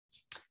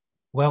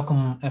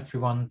Welcome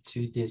everyone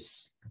to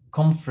this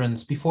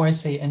conference. Before I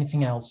say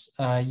anything else,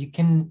 you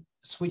can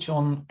switch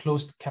on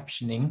closed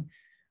captioning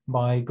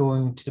by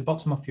going to the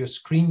bottom of your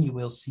screen. You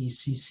will see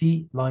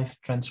CC live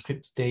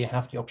transcripts. There you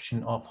have the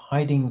option of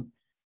hiding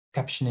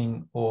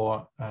captioning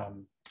or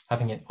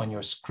having it on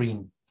your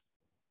screen.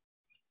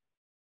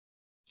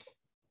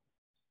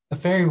 A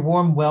very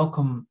warm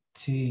welcome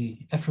to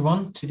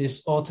everyone to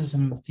this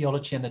Autism,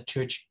 Theology and the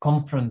Church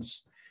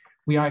conference.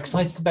 We are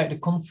excited about the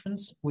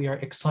conference. We are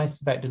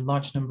excited about the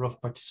large number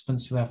of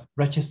participants who have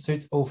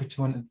registered,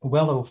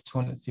 well over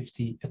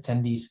 250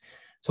 attendees.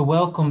 So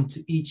welcome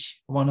to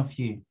each one of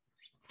you.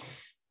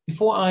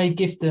 Before I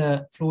give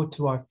the floor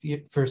to our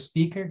first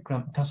speaker,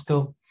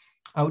 Macaskill,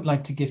 I would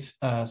like to give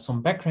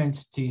some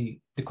background to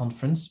the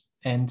conference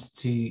and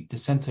to the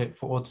Center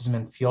for Autism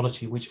and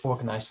Theology, which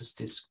organizes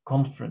this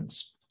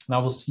conference. And I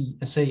will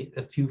say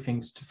a few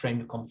things to frame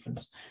the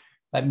conference.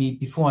 Let me,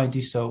 before I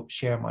do so,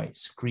 share my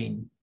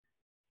screen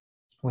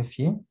with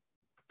you.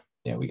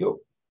 There we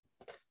go.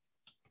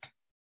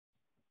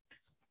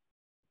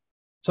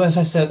 So as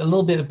I said, a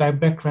little bit about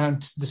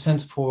background, the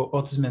Center for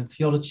Autism and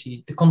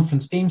Theology, the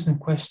conference aims and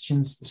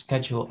questions, the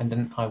schedule, and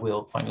then I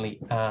will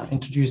finally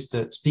introduce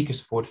the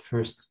speakers for the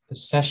first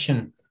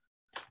session.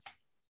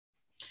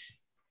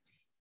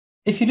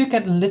 If you look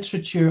at the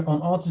literature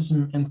on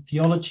autism and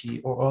theology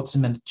or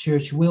autism and the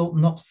church, you will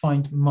not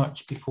find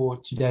much before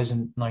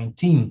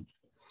 2019.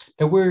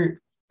 There were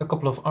a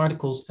couple of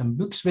articles and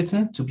books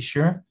written, to be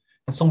sure,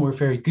 and some were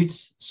very good.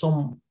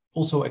 Some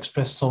also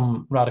expressed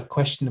some rather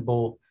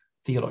questionable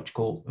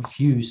theological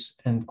views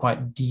and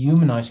quite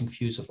dehumanizing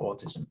views of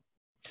autism.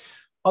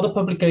 Other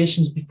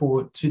publications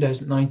before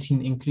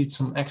 2019 include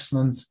some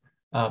excellent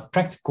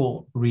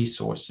practical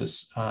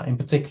resources, in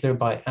particular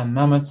by Anne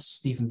Mamet,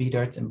 Stephen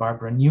Bedard, and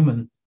Barbara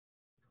Newman.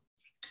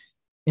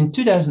 In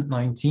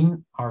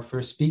 2019, our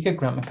first speaker,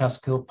 Grant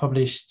Macaskill,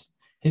 published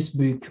his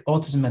book,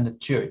 Autism and the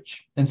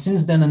Church. And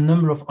since then, a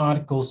number of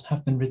articles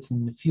have been written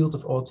in the field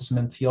of autism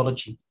and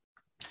theology.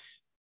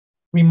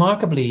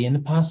 Remarkably, in the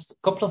past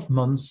couple of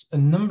months, a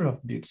number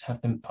of books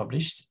have been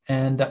published,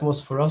 and that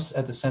was for us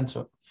at the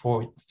Center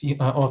for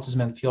Autism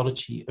and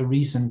Theology a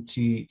reason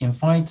to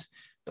invite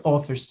the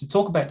authors to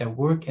talk about their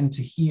work and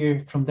to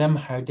hear from them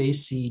how they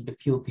see the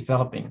field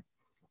developing.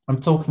 I'm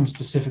talking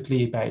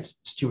specifically about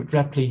Stuart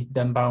Rapley,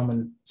 Dan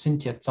Bauman,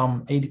 Cynthia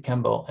Tam, Ada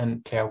Campbell,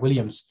 and Claire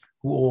Williams,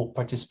 who all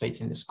participate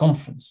in this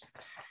conference.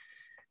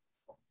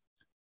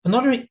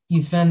 Another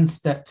event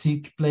that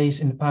took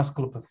place in the past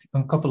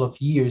couple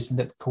of years and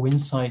that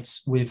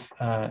coincides with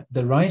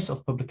the rise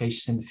of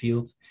publications in the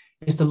field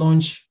is the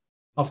launch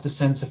of the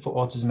Center for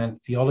Autism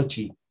and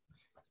Theology.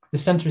 The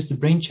center is the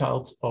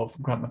brainchild of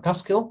Grant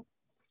Macaskill,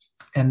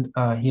 and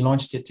he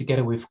launched it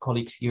together with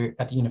colleagues here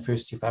at the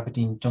University of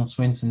Aberdeen, John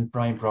Swinton,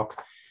 Brian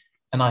Brock,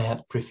 and I had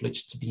the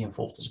privilege to be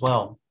involved as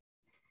well.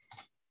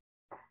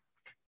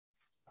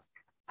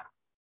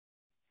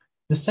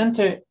 The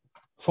Center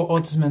for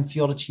Autism and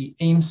Theology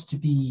aims to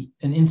be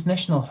an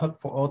international hub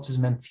for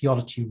autism and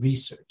theology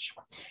research.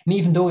 And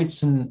even though it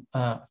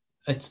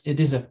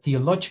is a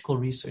theological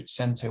research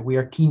center, we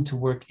are keen to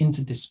work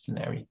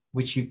interdisciplinary,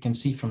 which you can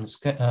see from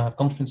the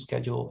conference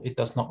schedule. It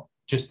does not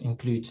just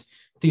include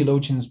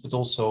theologians, but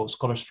also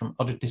scholars from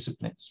other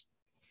disciplines.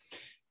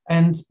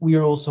 And we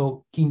are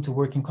also keen to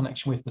work in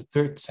connection with the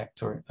third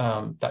sector,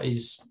 that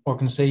is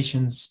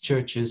organizations,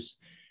 churches,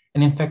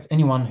 and in fact,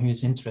 anyone who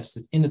is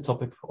interested in the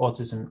topic of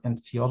autism and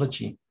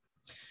theology.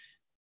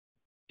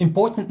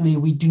 Importantly,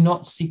 we do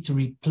not seek to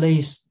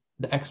replace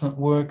the excellent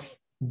work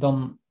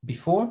done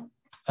before,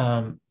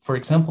 for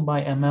example, by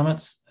Anne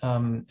Mamet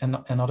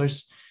and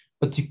others,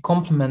 but to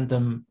complement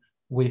them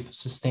with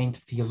sustained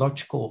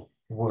theological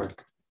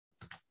work.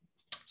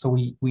 So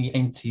we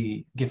aim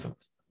to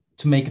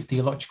make a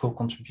theological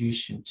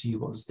contribution to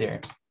what is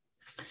there.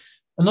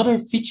 Another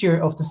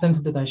feature of the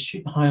center that I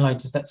should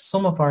highlight is that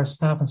some of our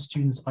staff and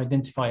students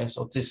identify as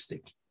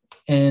autistic,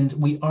 and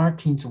we are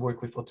keen to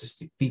work with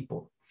autistic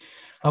people.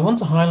 I want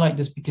to highlight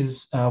this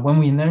because when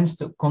we announced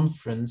the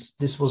conference,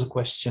 this was a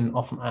question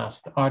often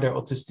asked: are there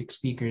autistic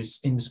speakers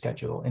in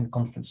the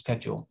conference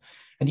schedule?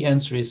 And the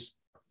answer is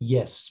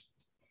yes.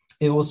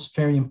 It was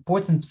very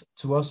important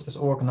to us as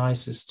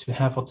organizers to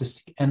have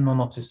autistic and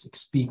non-autistic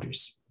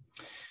speakers.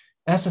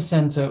 As a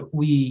center,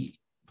 we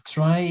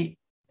try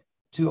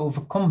to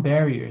overcome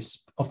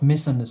barriers of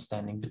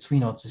misunderstanding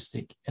between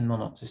autistic and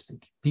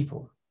non-autistic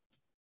people.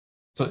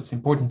 So it's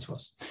important to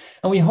us.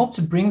 And we hope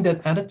to bring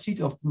that attitude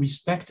of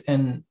respect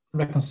and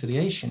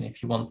reconciliation,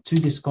 if you want, to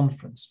this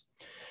conference.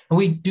 And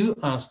we do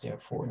ask,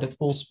 therefore, that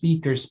all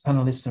speakers,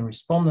 panelists, and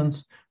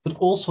respondents, but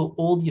also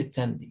all the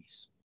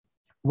attendees,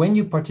 when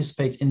you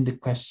participate in the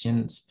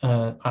questions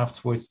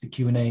afterwards, the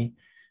Q&A,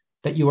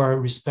 that you are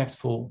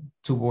respectful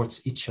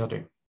towards each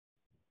other.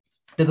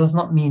 That does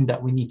not mean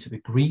that we need to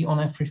agree on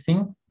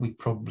everything. We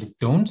probably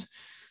don't.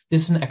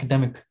 This is an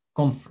academic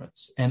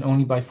conference, and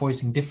only by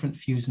voicing different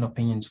views and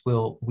opinions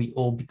will we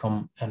all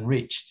become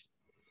enriched.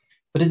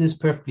 But it is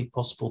perfectly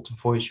possible to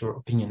voice your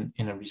opinion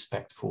in a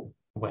respectful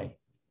way.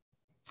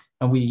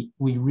 And we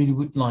really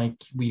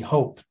we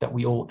hope that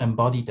we all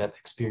embody that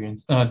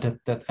experience,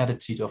 that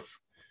attitude of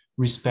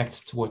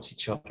respect towards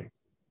each other.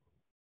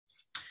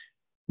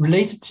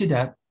 Related to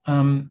that,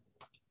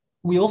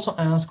 we also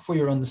ask for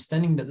your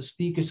understanding that the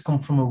speakers come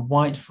from a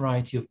wide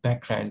variety of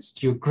backgrounds,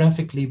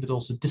 geographically, but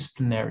also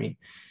disciplinary.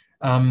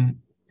 And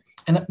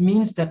that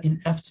means that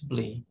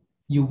inevitably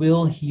you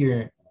will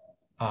hear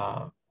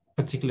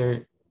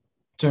particular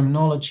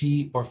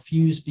terminology or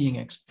views being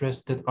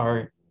expressed that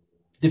are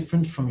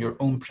different from your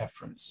own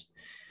preference.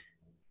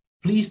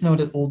 Please know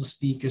that all the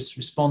speakers,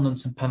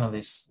 respondents, and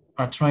panelists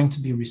are trying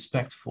to be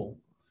respectful.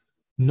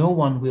 No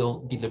one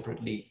will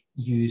deliberately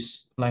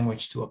use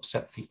language to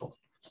upset people.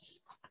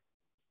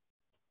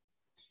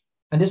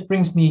 And this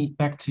brings me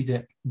back to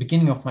the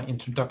beginning of my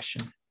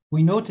introduction.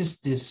 We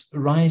noticed this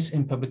rise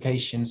in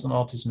publications on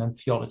autism and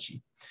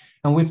theology.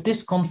 And with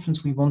this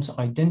conference, we want to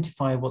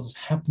identify what is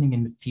happening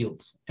in the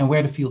field and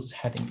where the field is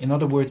heading. In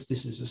other words,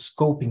 this is a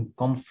scoping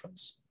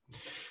conference.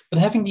 But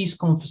having these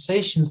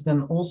conversations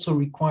then also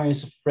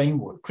requires a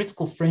framework,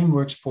 critical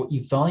frameworks for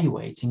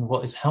evaluating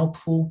what is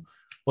helpful,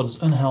 what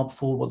is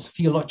unhelpful, what's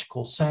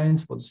theological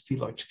sound, what's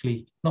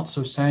theologically not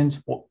so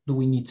sound, what do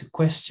we need to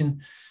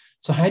question.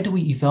 So how do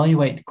we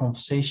evaluate the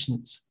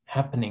conversations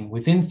happening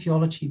within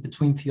theology,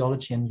 between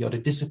theology and the other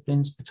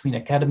disciplines, between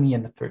academy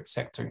and the third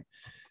sector?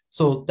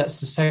 So that's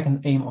the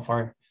second aim of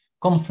our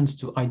conference,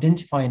 to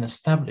identify and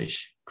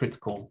establish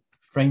critical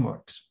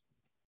frameworks.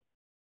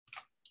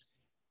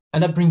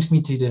 And that brings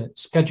me to the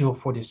schedule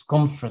for this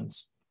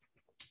conference.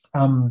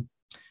 I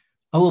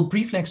will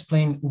briefly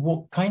explain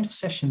what kind of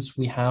sessions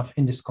we have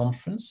in this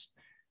conference,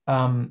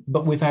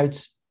 but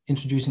without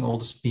introducing all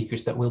the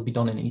speakers that will be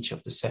done in each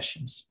of the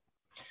sessions.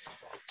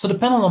 So the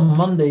panel on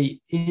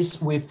Monday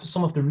is with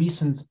some of the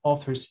recent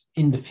authors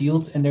in the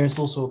field, and there's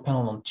also a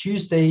panel on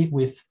Tuesday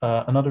with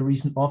another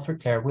recent author,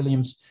 Claire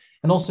Williams,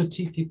 and also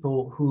two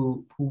people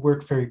who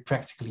work very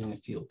practically in the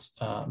field,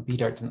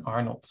 Bedard and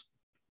Arnold.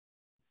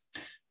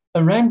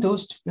 Around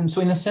those two, and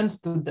so in a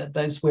sense, that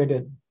is where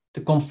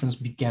the conference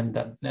began,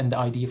 and the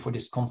idea for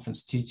this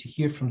conference to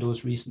hear from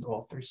those recent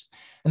authors.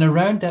 And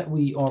around that,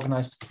 we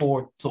organized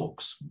 4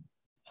 talks.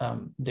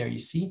 There you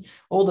see,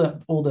 all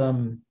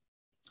the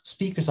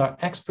speakers are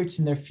experts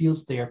in their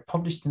fields, they are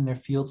published in their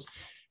fields,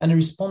 and the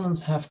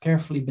respondents have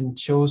carefully been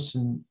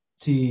chosen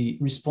to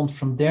respond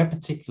from their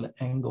particular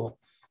angle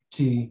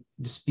to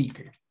the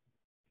speaker.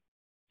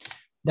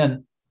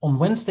 Then on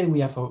Wednesday, we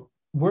have a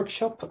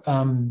workshop,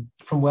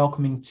 From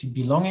Welcoming to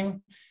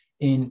Belonging,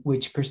 in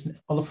which Kirsten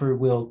Oliver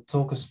will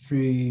talk us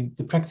through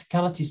the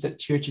practicalities that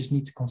churches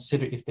need to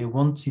consider if they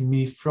want to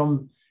move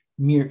from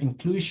mere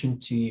inclusion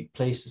to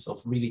places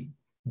of really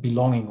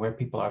belonging, where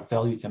people are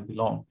valued and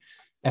belong,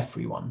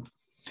 everyone.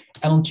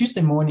 And on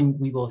Tuesday morning,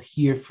 we will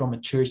hear from a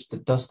church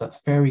that does that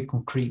very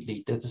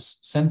concretely, that is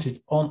centered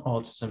on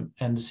autism,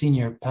 and the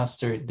senior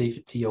pastor,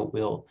 David Theo,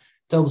 will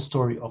tell the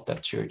story of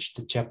that church,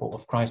 the Chapel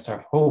of Christ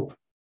Our Hope.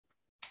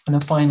 And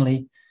then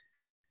finally,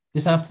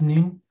 this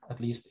afternoon,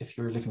 at least if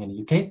you're living in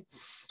the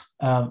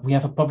UK, we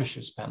have a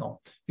publishers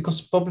panel,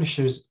 because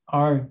publishers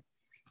are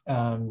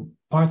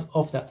part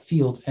of that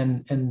field,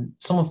 and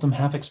some of them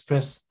have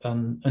expressed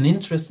an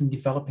interest in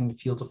developing the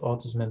field of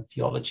autism and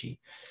theology.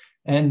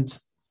 And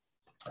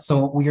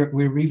so we're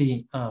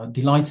really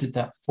delighted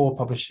that 4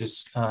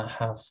 publishers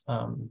have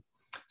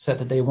said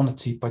that they wanted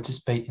to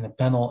participate in a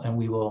panel, and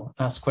we will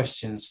ask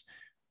questions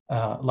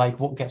like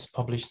what gets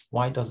published,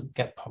 why does it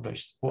get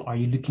published, what are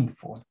you looking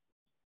for?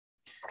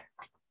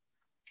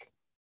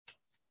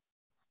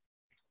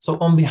 So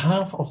on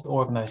behalf of the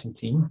organizing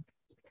team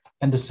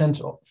and the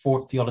Center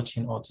for Theology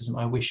and Autism,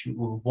 I wish you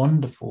a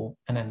wonderful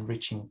and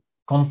enriching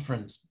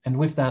conference. And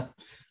with that,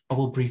 I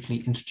will briefly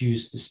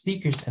introduce the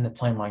speakers and the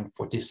timeline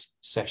for this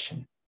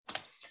session.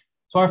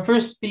 So our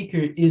first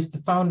speaker is the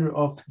founder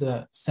of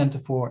the Center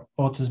for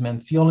Autism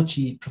and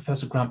Theology,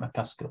 Professor Grant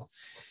Macaskill.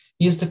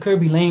 He is the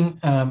Kirby Lane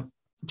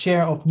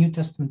Chair of New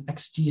Testament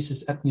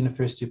Exegesis at the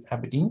University of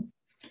Aberdeen,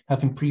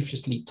 having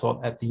previously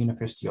taught at the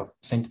University of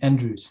St.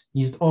 Andrews.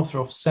 He is the author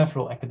of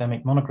several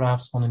academic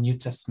monographs on the New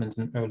Testament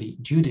and early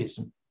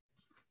Judaism.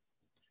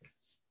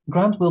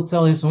 Grant will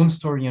tell his own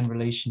story in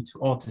relation to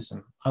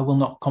autism. I will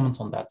not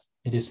comment on that.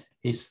 It is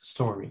his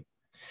story.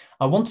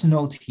 I want to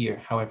note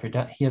here, however,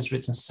 that he has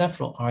written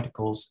several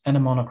articles and a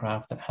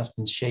monograph that has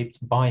been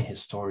shaped by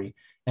his story.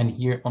 And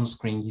here on the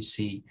screen, you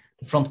see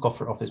the front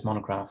cover of his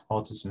monograph,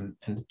 Autism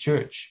and the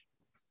Church.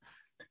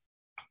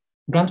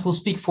 Grant will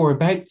speak for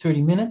about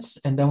 30 minutes,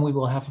 and then we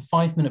will have a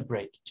 5-minute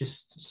break,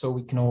 just so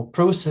we can all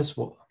process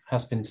what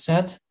has been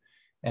said.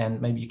 And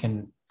maybe you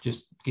can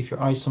just give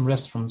your eyes some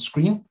rest from the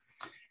screen.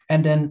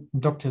 And then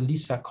Dr.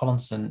 Lisa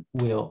Collinson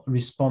will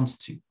respond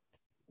to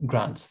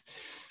Grant.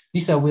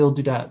 Lisa will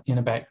do that in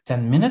about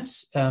 10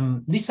 minutes.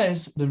 Lisa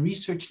is the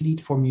research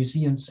lead for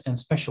museums and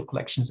special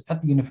collections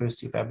at the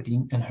University of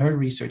Aberdeen, and her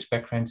research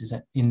background is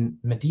in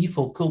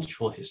medieval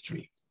cultural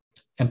history,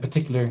 in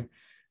particular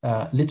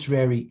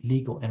literary,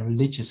 legal, and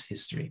religious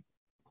history.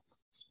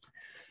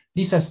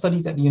 Lisa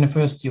studied at the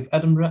University of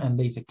Edinburgh and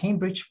later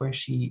Cambridge, where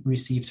she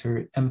received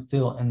her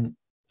MPhil and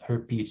her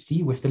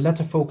PhD, with the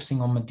latter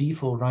focusing on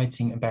medieval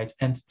writing about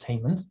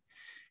entertainment,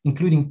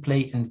 including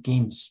play and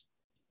games.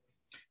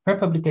 Her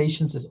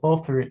publications as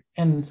author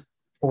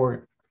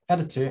and/or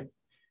editor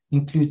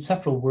include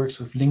several works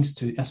with links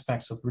to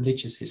aspects of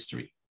religious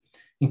history,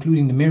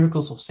 including the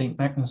miracles of Saint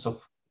Magnus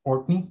of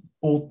Orkney,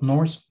 Old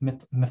Norse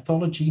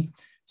mythology,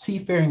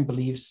 seafaring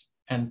beliefs,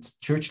 and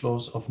church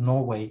laws of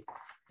Norway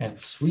and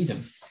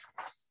Sweden.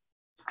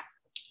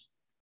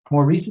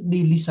 More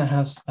recently, Lisa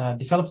has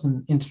developed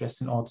an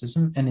interest in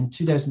autism, and in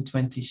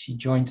 2020, she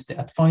joined the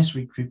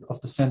advisory group of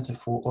the Center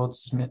for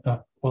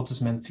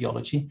Autism and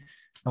Theology,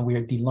 and we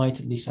are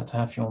delighted, Lisa, to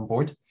have you on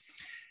board.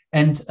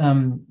 And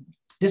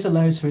this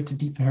allows her to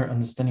deepen her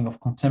understanding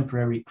of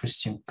contemporary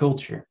Christian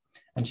culture,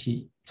 and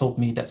she told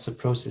me that's a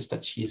process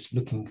that she is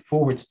looking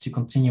forward to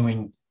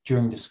continuing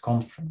during this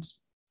conference.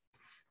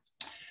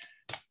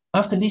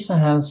 After Lisa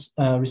has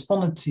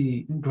responded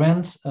to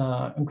Grant,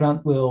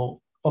 Grant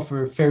will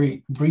offer a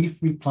very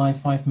brief reply,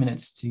 5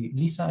 minutes, to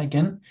Lisa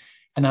again.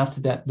 And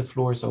after that, the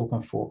floor is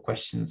open for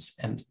questions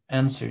and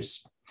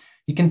answers.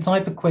 You can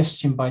type a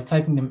question by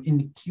typing them in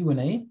the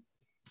Q&A.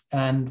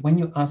 And when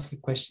you ask a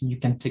question, you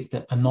can tick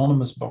the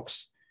anonymous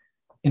box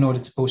in order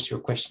to post your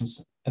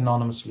questions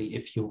anonymously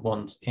if you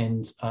want.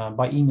 And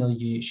by email,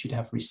 you should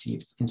have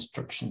received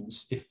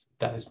instructions if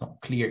that is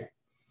not clear.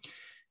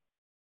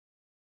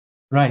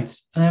 Right.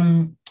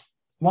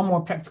 One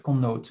more practical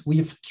note. We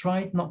have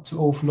tried not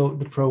to overload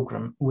the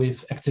program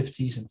with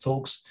activities and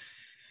talks,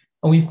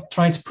 and we've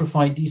tried to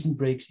provide decent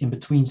breaks in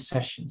between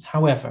sessions.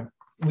 However,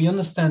 we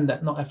understand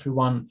that not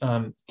everyone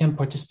can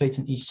participate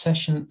in each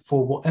session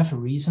for whatever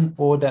reason,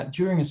 or that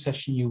during a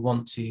session you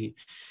want to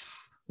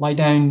lie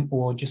down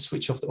or just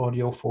switch off the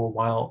audio for a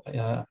while,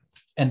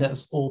 and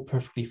that's all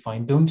perfectly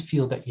fine. Don't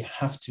feel that you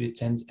have to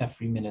attend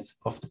every minute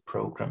of the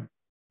program.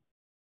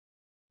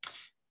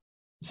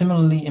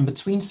 Similarly, in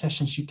between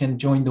sessions, you can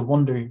join the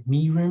Wonder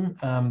Me room.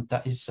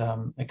 That is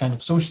a kind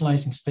of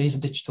socializing space, a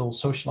digital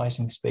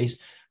socializing space.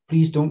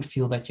 Please don't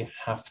feel that you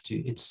have to.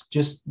 It's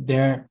just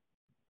there.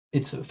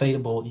 It's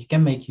available. You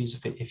can make use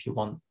of it if you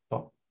want,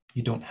 but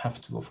you don't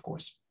have to, of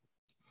course.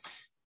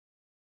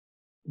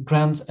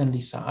 Grant and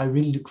Lisa, I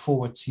really look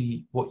forward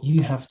to what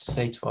you have to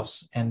say to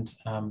us, and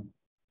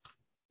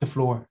the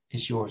floor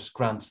is yours.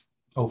 Grant,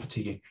 over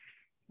to you.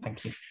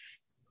 Thank you.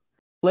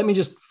 Let me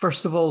just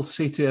first of all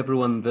say to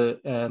everyone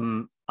that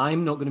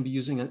I'm not going to be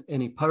using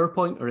any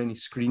PowerPoint or any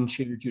screen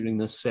share during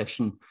this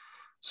session.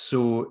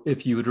 So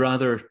if you would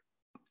rather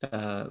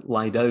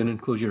lie down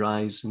and close your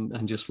eyes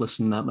and just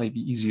listen, that might be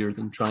easier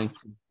than trying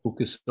to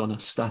focus on a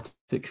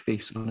static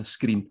face on a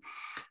screen.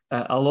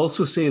 I'll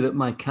also say that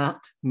my cat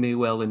may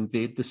well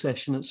invade the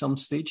session at some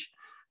stage.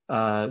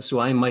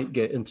 So I might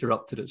get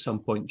interrupted at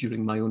some point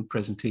during my own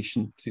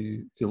presentation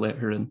to let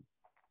her in.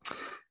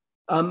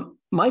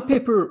 My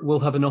paper will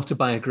have an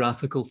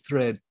autobiographical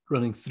thread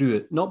running through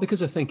it, not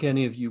because I think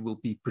any of you will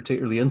be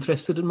particularly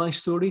interested in my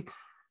story,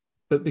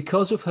 but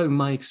because of how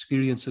my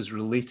experience is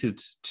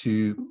related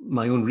to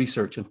my own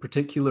research and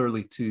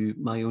particularly to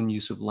my own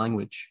use of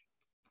language.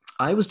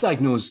 I was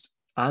diagnosed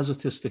as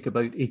autistic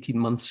about 18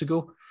 months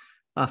ago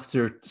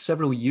after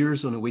several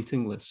years on a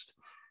waiting list,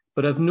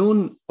 but I've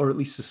known, or at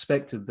least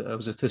suspected, that I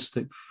was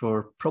autistic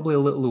for probably a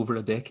little over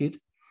a decade.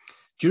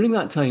 During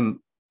that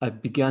time, I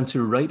began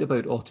to write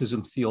about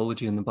autism,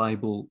 theology, and the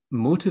Bible,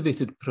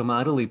 motivated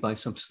primarily by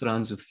some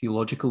strands of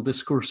theological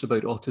discourse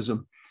about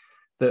autism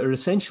that are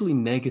essentially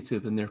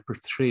negative in their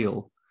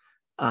portrayal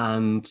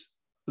and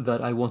that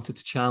I wanted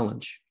to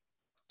challenge.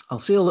 I'll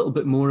say a little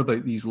bit more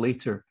about these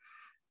later,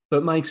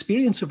 but my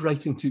experience of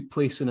writing took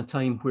place in a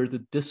time where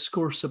the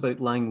discourse about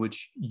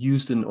language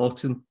used in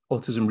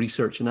autism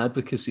research and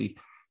advocacy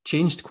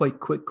changed quite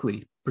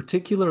quickly,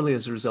 particularly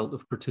as a result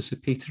of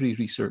participatory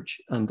research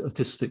and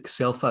autistic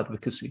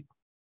self-advocacy.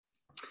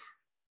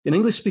 In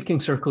English-speaking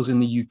circles in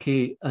the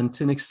UK, and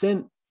to an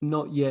extent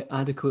not yet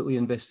adequately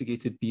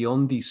investigated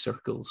beyond these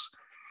circles,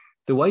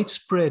 the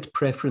widespread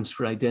preference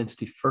for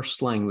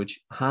identity-first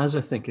language has,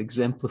 I think,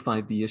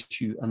 exemplified the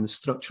issue and the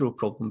structural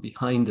problem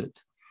behind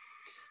it.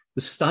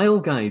 The style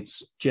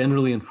guides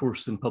generally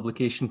enforced in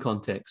publication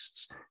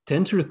contexts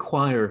tend to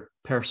require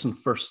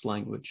person-first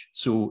language,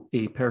 so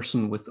a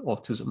person with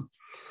autism,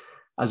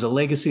 as a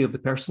legacy of the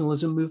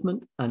personalism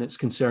movement and its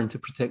concern to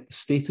protect the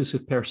status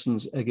of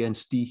persons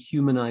against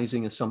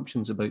dehumanizing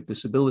assumptions about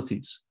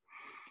disabilities.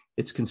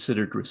 It's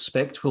considered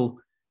respectful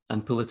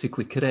and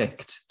politically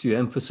correct to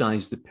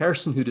emphasize the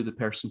personhood of the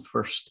person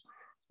first,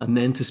 and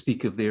then to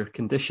speak of their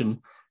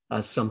condition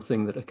as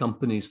something that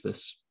accompanies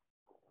this.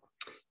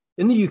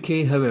 In the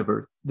UK,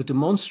 however, the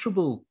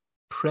demonstrable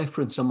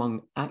preference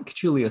among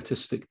actually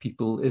autistic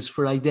people is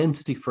for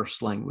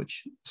identity-first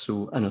language,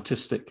 so an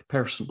autistic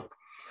person,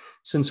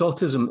 since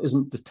autism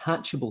isn't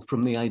detachable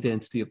from the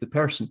identity of the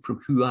person,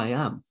 from who I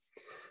am.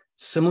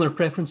 Similar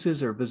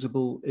preferences are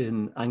visible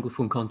in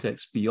Anglophone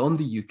contexts beyond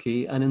the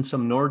UK and in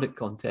some Nordic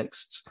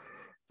contexts,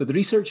 but the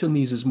research on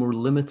these is more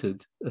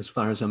limited as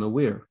far as I'm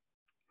aware.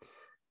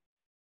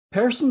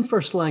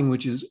 Person-first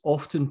language is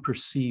often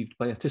perceived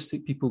by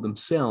autistic people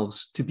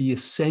themselves to be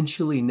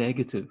essentially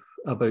negative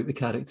about the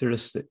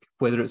characteristic,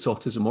 whether it's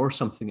autism or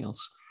something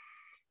else,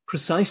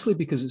 precisely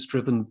because it's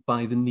driven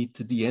by the need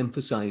to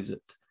de-emphasize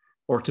it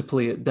or to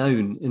play it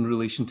down in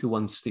relation to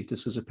one's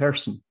status as a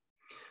person.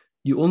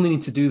 You only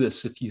need to do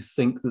this if you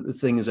think that the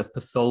thing is a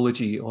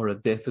pathology or a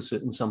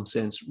deficit in some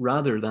sense,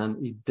 rather than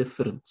a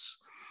difference.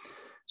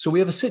 So we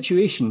have a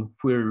situation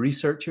where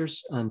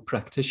researchers and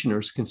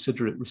practitioners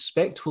consider it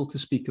respectful to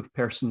speak of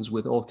persons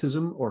with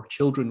autism or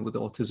children with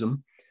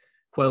autism,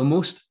 while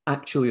most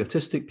actually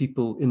autistic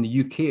people in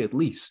the UK at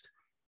least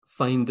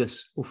find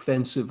this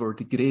offensive or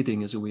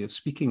degrading as a way of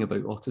speaking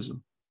about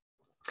autism.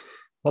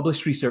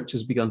 Published research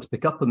has begun to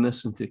pick up on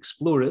this and to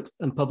explore it,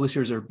 and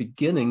publishers are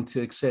beginning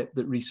to accept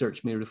that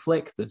research may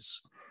reflect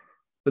this.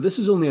 But this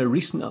is only a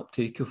recent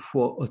uptake of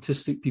what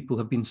autistic people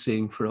have been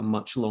saying for a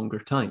much longer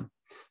time.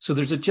 So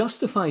there's a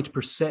justified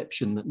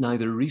perception that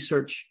neither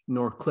research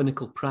nor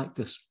clinical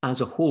practice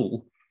as a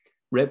whole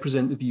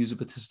represent the views of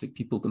autistic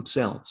people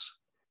themselves.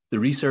 The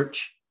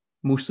research,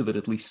 most of it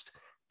at least,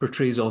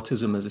 portrays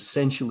autism as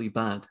essentially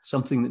bad,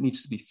 something that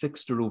needs to be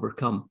fixed or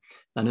overcome,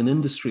 and an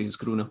industry has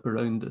grown up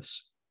around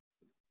this.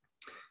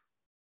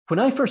 When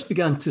I first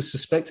began to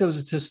suspect I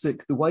was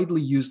autistic, the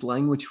widely used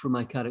language for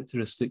my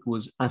characteristic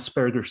was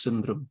Asperger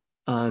syndrome,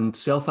 and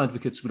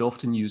self-advocates would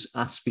often use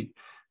ASPI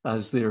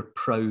as their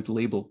proud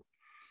label.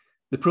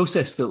 The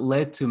process that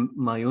led to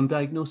my own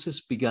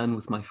diagnosis began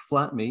with my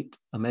flatmate,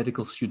 a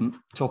medical student,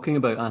 talking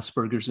about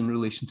Asperger's in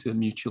relation to a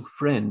mutual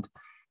friend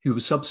who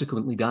was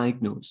subsequently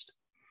diagnosed.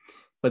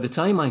 By the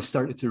time I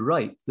started to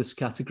write, this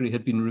category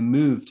had been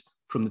removed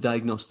from the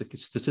Diagnostic and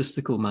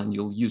Statistical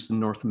Manual used in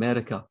North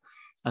America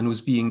and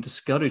was being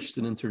discouraged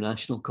in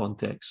international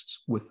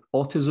contexts, with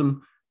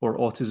autism or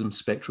autism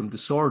spectrum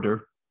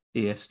disorder,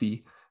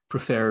 ASD,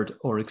 preferred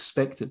or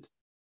expected.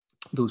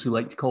 Those who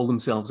like to call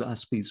themselves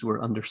ASPIs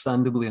were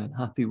understandably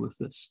unhappy with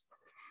this.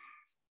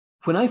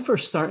 When I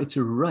first started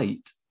to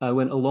write, I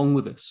went along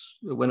with this.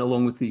 I went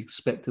along with the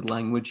expected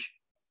language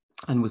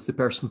and with the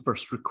person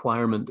first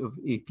requirement of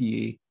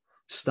APA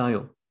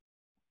style.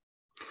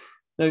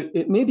 Now,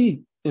 it may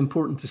be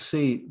important to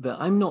say that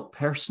I'm not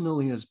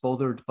personally as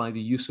bothered by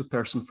the use of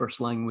person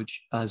first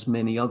language as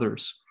many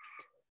others.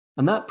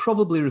 And that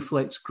probably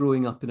reflects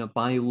growing up in a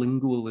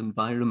bilingual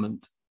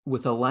environment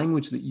with a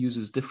language that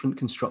uses different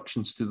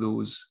constructions to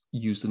those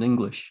used in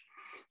English.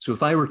 So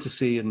if I were to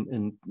say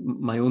in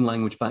my own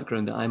language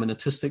background that I'm an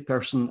autistic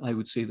person, I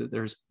would say that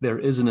there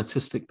is an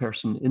autistic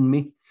person in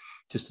me,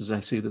 just as I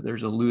say that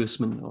there's a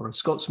Lewisman or a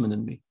Scotsman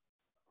in me.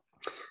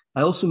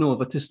 I also know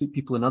of autistic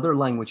people in other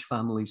language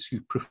families who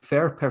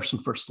prefer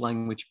person-first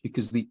language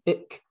because the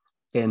ick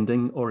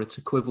ending or its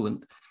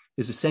equivalent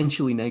is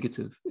essentially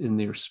negative in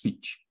their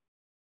speech.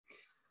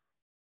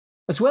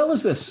 As well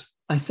as this,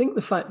 I think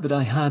the fact that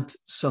I had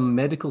some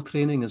medical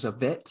training as a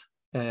vet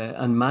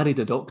and married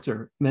a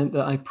doctor meant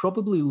that I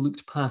probably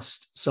looked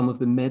past some of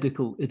the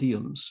medical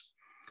idioms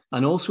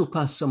and also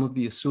past some of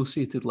the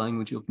associated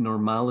language of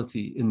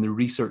normality in the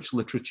research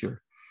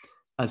literature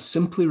as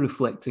simply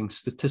reflecting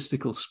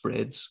statistical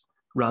spreads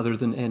rather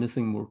than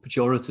anything more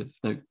pejorative.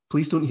 Now,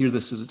 please don't hear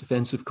this as a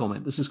defensive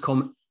comment. This is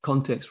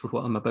context for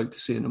what I'm about to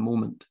say in a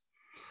moment.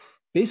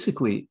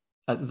 Basically,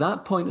 at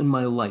that point in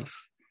my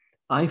life,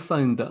 I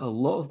found that a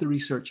lot of the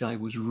research I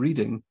was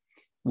reading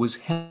was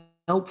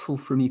helpful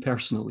for me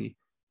personally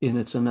in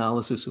its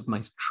analysis of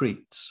my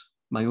traits,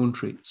 my own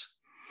traits.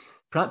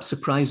 Perhaps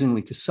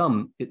surprisingly to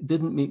some, it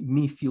didn't make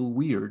me feel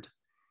weird,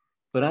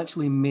 but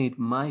actually made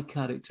my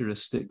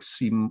characteristics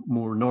seem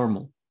more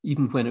normal,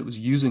 even when it was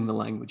using the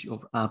language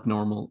of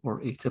abnormal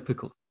or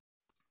atypical.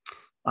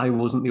 I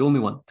wasn't the only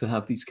one to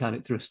have these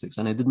characteristics,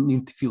 and I didn't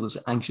need to feel as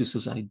anxious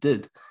as I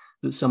did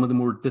that some of the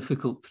more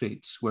difficult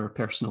traits were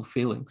personal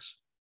failings.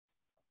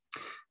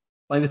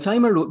 By the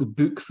time I wrote the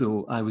book,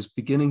 though, I was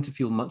beginning to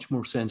feel much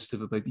more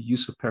sensitive about the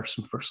use of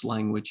person-first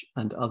language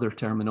and other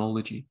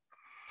terminology,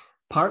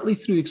 partly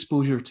through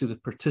exposure to the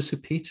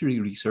participatory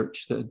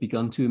research that had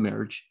begun to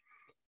emerge,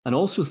 and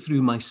also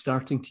through my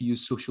starting to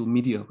use social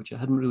media, which I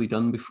hadn't really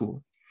done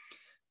before.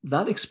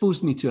 That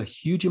exposed me to a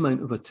huge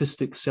amount of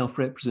autistic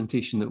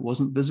self-representation that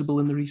wasn't visible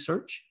in the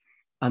research,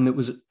 and that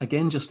was,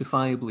 again,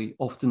 justifiably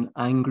often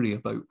angry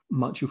about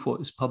much of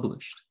what is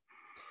published.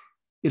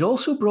 It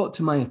also brought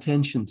to my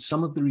attention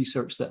some of the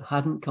research that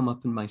hadn't come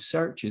up in my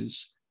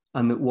searches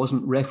and that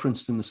wasn't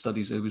referenced in the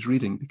studies I was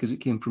reading because it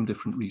came from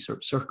different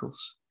research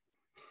circles.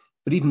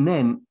 But even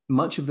then,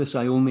 much of this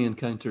I only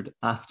encountered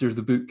after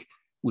the book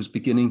was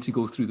beginning to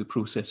go through the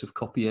process of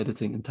copy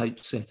editing and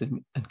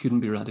typesetting and couldn't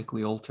be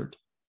radically altered.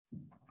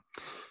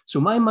 So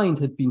my mind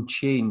had been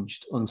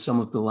changed on some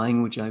of the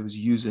language I was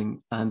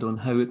using and on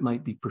how it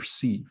might be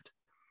perceived.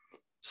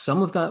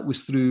 Some of that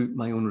was through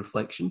my own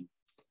reflection,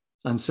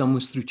 and some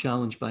was through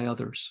challenge by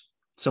others.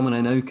 Someone I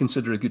now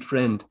consider a good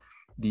friend,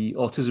 the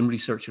autism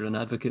researcher and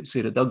advocate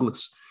Sarah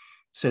Douglas,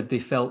 said they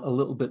felt a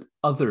little bit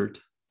othered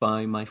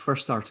by my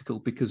first article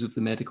because of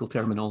the medical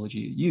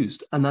terminology it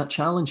used, and that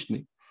challenged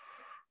me.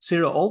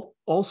 Sarah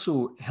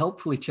also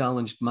helpfully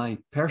challenged my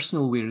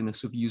personal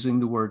wariness of using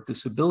the word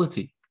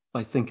disability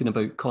by thinking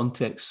about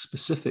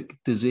context-specific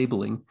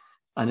disabling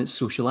and its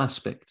social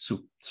aspect,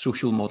 so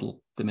social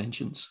model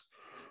dimensions.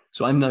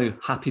 So I'm now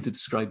happy to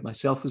describe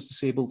myself as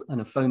disabled, and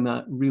have found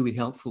that really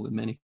helpful in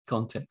many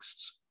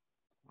contexts.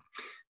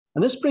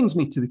 And this brings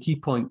me to the key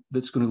point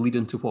that's going to lead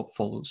into what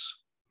follows.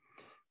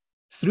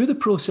 Through the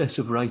process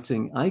of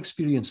writing, I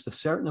experienced a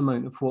certain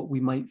amount of what we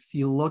might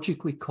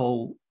theologically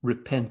call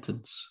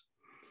repentance.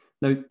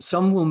 Now,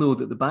 some will know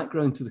that the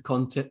background to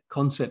the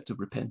concept of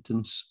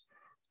repentance,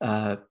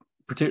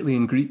 particularly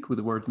in Greek with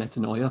the word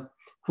metanoia,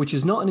 which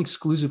is not an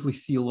exclusively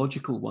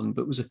theological one,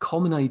 but was a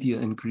common idea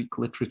in Greek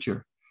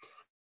literature,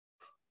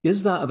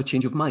 is that of a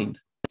change of mind,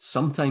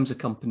 sometimes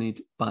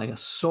accompanied by a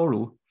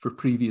sorrow for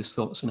previous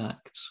thoughts and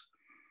acts.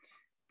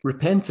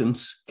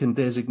 Repentance can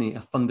designate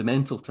a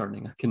fundamental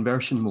turning, a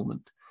conversion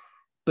moment,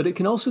 but it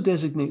can also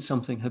designate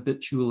something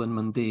habitual and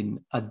mundane,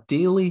 a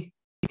daily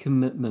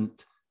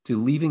commitment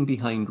to leaving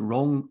behind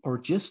wrong or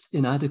just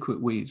inadequate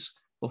ways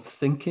of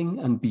thinking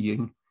and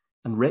being,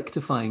 and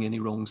rectifying any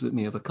wrongs that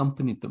may have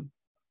accompanied them.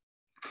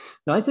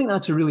 Now, I think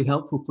that's a really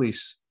helpful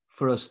place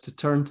for us to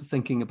turn to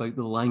thinking about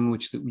the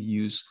language that we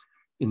use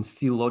in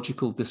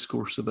theological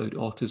discourse about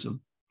autism.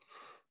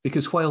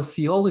 Because while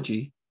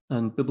theology,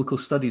 and biblical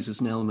studies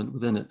as an element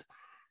within it,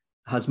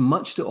 has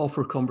much to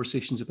offer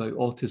conversations about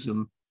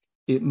autism,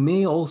 it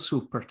may also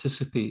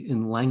participate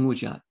in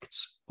language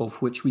acts of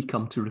which we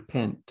come to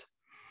repent.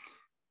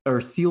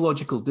 Our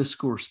theological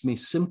discourse may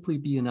simply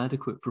be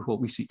inadequate for what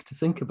we seek to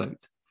think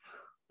about,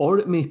 or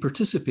it may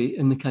participate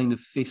in the kind of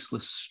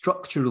faceless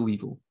structural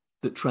evil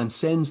that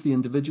transcends the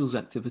individual's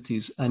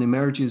activities and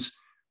emerges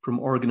from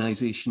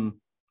organisation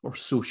or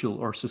social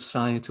or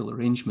societal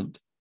arrangement,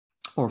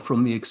 or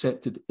from the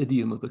accepted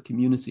idiom of a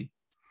community.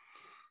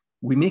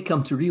 We may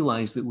come to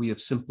realise that we have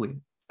simply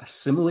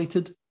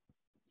assimilated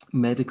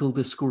medical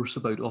discourse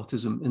about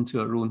autism into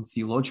our own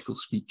theological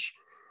speech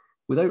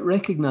without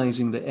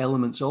recognising that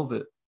elements of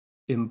it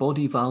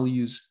embody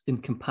values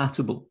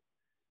incompatible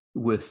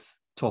with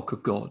talk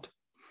of God.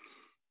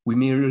 We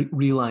may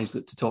realise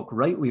that to talk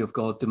rightly of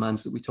God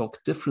demands that we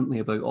talk differently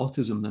about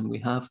autism than we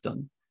have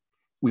done.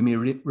 We may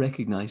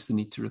recognise the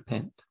need to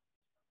repent.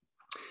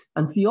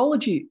 And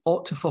theology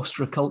ought to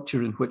foster a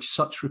culture in which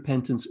such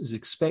repentance is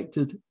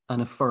expected and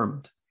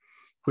affirmed,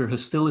 where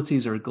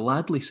hostilities are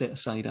gladly set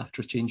aside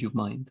after a change of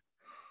mind.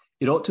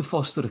 It ought to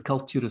foster a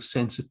culture of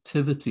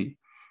sensitivity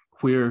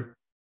where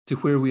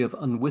we have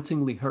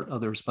unwittingly hurt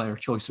others by our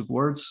choice of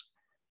words,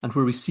 and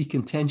where we seek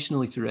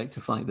intentionally to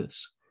rectify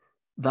this.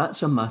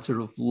 That's a matter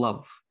of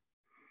love.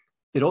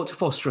 It ought to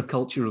foster a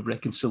culture of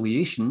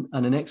reconciliation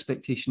and an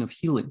expectation of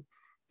healing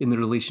in the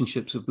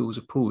relationships of those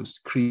opposed,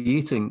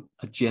 creating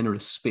a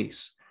generous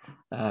space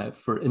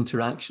for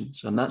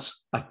interactions. And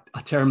that's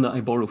a term that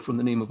I borrow from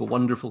the name of a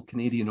wonderful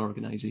Canadian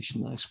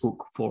organisation that I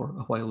spoke for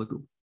a while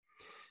ago.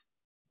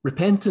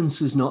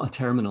 Repentance is not a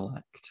terminal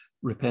act.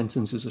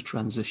 Repentance is a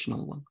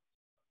transitional one.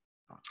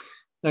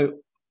 Now,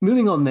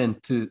 moving on then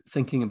to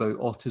thinking about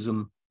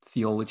autism,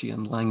 theology,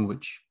 and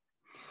language.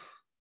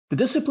 The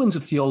disciplines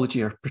of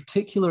theology are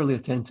particularly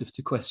attentive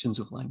to questions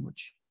of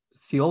language.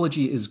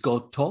 Theology is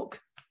God talk,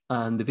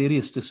 and the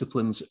various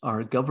disciplines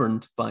are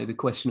governed by the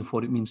question of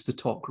what it means to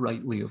talk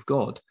rightly of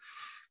God,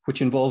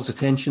 which involves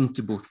attention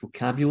to both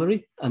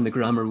vocabulary and the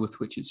grammar with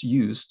which it's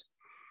used.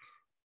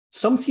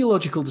 Some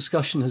theological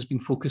discussion has been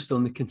focused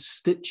on the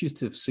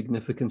constitutive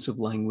significance of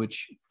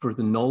language for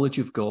the knowledge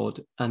of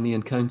God and the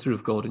encounter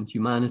of God and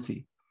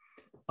humanity.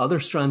 Other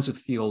strands of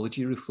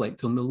theology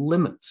reflect on the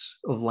limits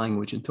of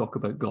language and talk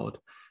about God,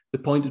 the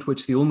point at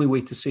which the only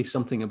way to say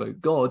something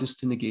about God is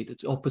to negate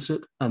its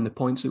opposite, and the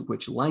points at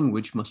which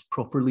language must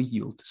properly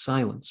yield to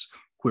silence,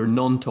 where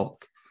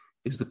non-talk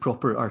is the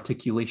proper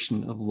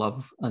articulation of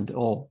love and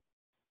awe.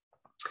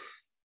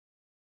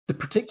 The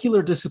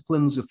particular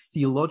disciplines of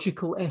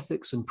theological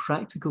ethics and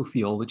practical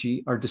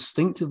theology are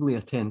distinctively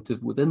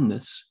attentive within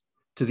this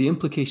to the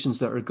implications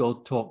that our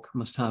God talk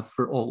must have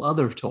for all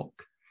other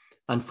talk,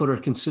 and for our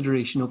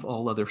consideration of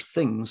all other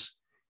things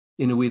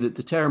in a way that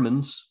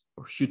determines,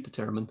 or should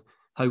determine,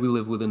 how we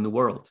live within the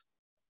world.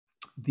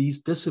 These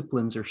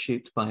disciplines are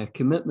shaped by a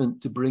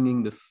commitment to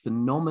bringing the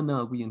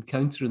phenomena we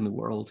encounter in the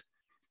world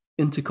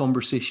into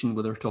conversation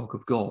with our talk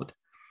of God,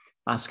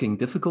 asking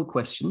difficult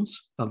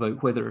questions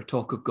about whether our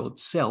talk of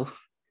God's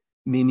self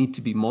may need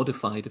to be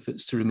modified if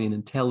it's to remain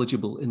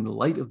intelligible in the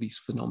light of these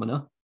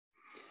phenomena,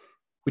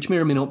 which may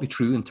or may not be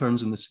true in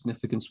terms of the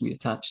significance we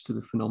attach to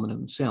the phenomena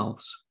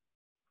themselves,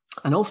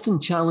 and often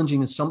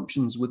challenging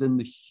assumptions within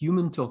the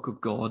human talk of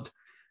God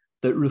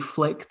that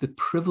reflect the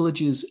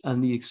privileges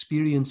and the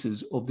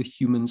experiences of the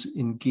humans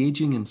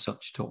engaging in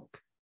such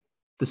talk.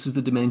 This is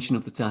the dimension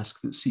of the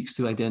task that seeks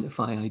to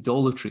identify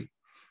idolatry,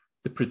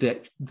 the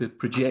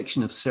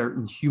projection of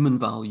certain human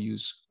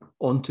values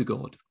onto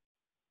God.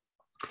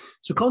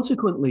 So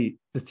consequently,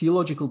 the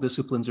theological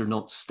disciplines are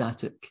not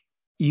static,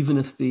 even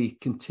if they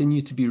continue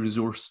to be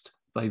resourced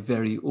by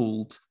very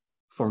old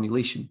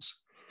formulations.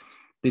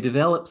 They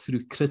develop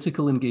through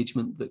critical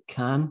engagement that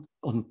can,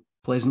 on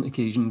pleasant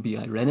occasion, be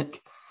irenic,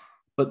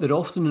 but that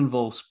often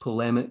involves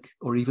polemic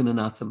or even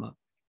anathema.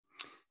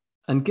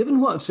 And given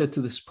what I've said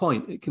to this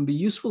point, it can be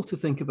useful to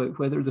think about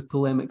whether the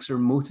polemics are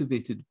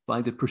motivated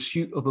by the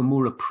pursuit of a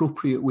more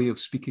appropriate way of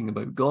speaking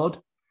about God,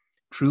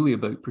 truly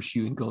about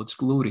pursuing God's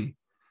glory,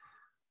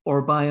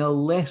 or by a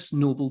less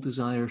noble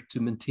desire to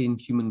maintain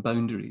human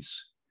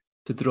boundaries,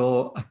 to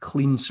draw a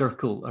clean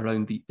circle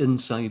around the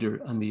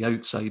insider and the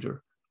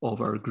outsider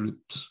of our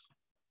groups.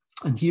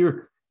 And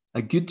here,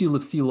 a good deal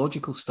of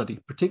theological study,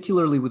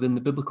 particularly within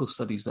the biblical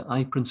studies that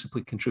I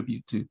principally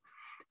contribute to,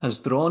 has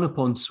drawn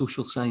upon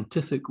social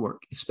scientific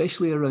work,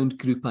 especially around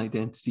group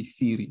identity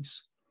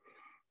theories.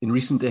 In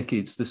recent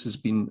decades, this has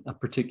been a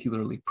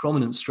particularly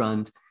prominent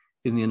strand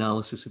in the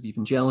analysis of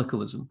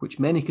evangelicalism, which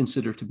many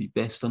consider to be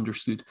best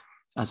understood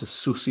as a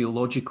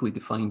sociologically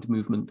defined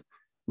movement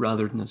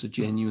rather than as a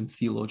genuine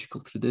theological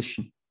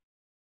tradition.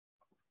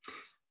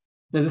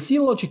 Now, the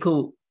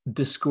theological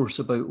discourse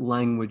about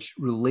language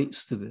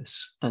relates to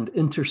this and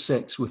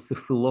intersects with the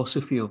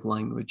philosophy of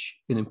language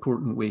in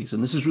important ways.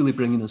 And this is really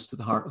bringing us to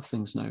the heart of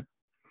things now.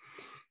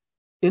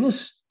 In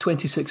his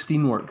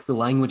 2016 work, The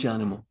Language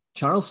Animal,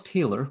 Charles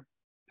Taylor,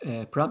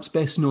 perhaps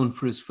best known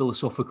for his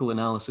philosophical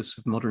analysis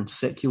of modern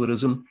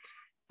secularism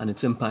and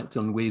its impact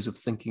on ways of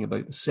thinking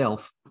about the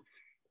self,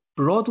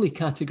 broadly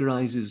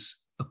categorizes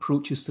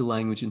approaches to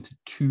language into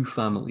two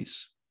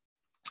families.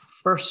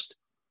 First,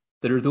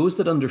 there are those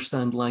that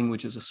understand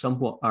language as a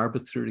somewhat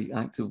arbitrary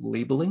act of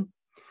labeling,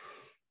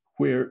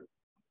 where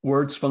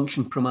words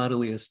function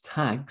primarily as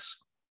tags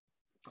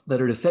that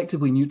are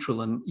effectively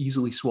neutral and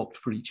easily swapped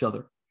for each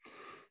other.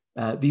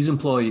 These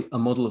employ a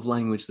model of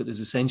language that is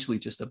essentially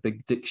just a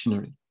big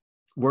dictionary.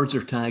 Words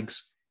are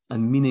tags,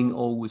 and meaning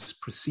always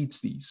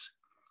precedes these.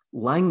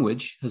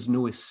 Language has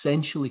no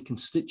essentially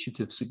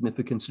constitutive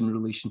significance in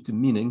relation to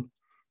meaning.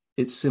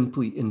 It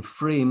simply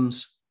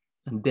inframes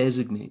and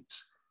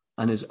designates,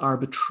 and is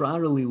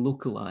arbitrarily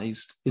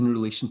localized in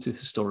relation to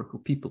historical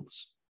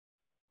peoples.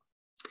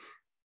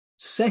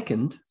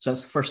 Second, so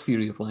that's the first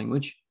theory of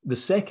language. The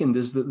second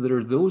is that there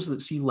are those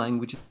that see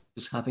language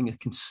as having a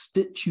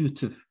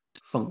constitutive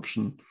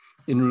function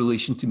in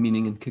relation to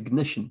meaning and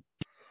cognition.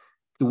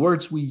 The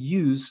words we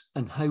use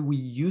and how we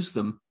use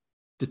them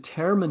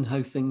determine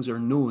how things are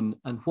known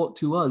and what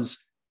to us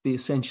they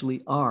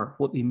essentially are,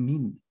 what they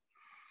mean.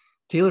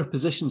 Taylor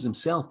positions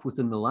himself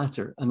within the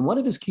latter, and one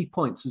of his key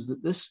points is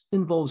that this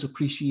involves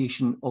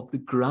appreciation of the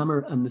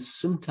grammar and the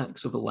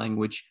syntax of a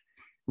language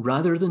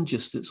rather than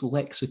just its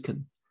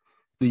lexicon.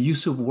 The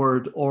use of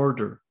word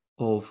order,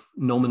 of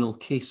nominal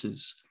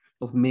cases,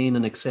 of main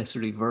and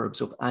accessory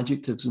verbs, of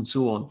adjectives, and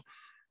so on,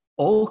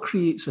 all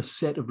creates a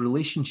set of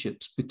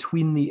relationships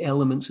between the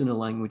elements in a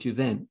language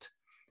event,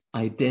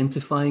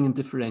 identifying and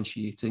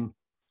differentiating,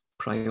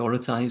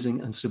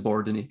 prioritizing and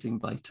subordinating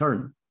by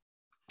turn.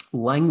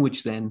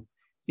 Language, then,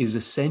 is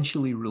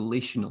essentially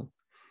relational,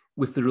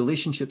 with the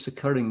relationships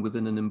occurring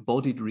within an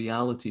embodied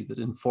reality that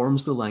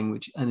informs the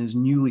language and is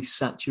newly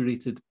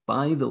saturated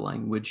by the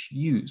language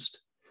used.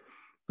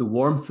 The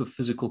warmth of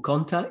physical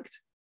contact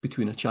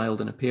between a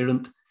child and a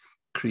parent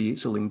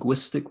creates a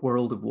linguistic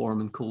world of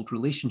warm and cold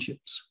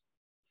relationships.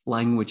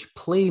 Language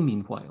play,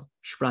 meanwhile,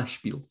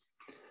 Sprachspiel,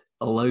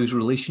 allows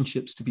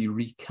relationships to be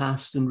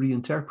recast and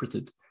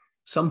reinterpreted,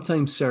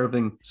 sometimes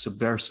serving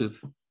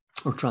subversive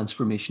or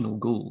transformational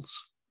goals.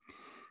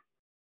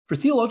 For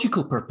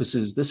theological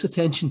purposes, this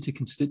attention to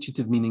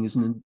constitutive meaning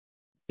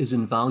is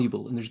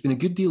invaluable, and there's been a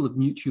good deal of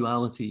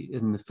mutuality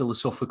in the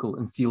philosophical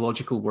and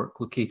theological work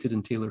located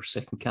in Taylor's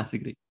second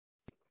category.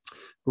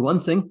 For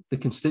one thing, the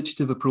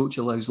constitutive approach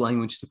allows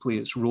language to play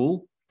its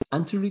role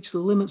and to reach the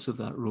limits of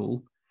that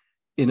role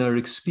in our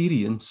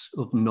experience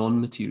of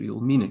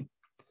non-material meaning.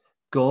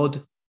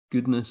 God,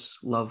 goodness,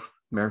 love,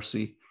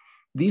 mercy,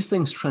 these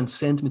things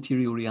transcend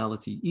material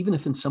reality, even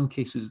if in some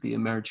cases they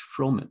emerge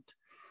from it.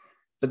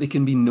 But they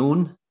can be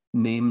known,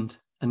 named,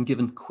 and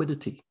given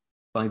quiddity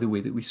by the way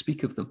that we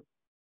speak of them.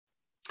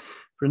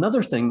 For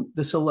another thing,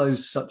 this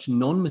allows such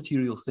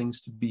non-material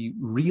things to be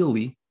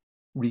really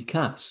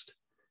recast,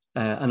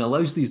 and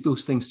allows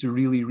those things to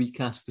really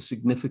recast the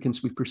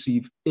significance we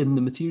perceive in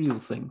the material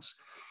things,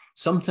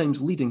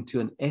 sometimes leading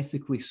to an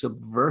ethically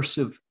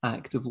subversive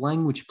act of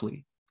language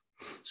play.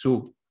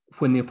 So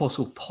when the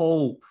Apostle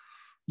Paul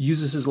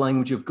uses his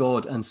language of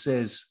God and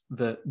says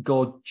that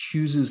God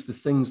chooses the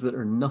things that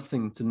are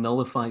nothing to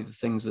nullify the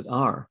things that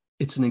are,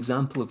 it's an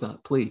example of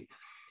that play,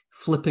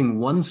 flipping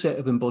one set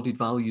of embodied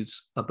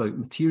values about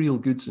material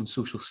goods and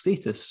social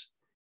status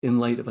in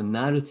light of a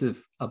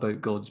narrative about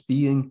God's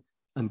being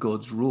and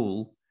God's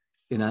role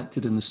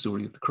enacted in the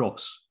story of the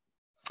cross.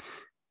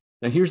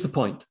 Now, here's the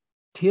point.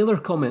 Taylor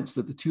comments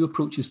that the two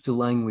approaches to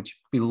language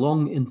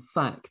belong, in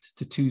fact,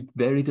 to two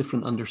very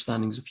different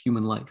understandings of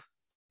human life.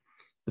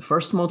 The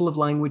first model of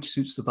language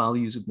suits the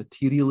values of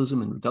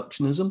materialism and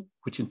reductionism,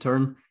 which in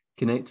turn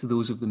connect to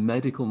those of the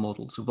medical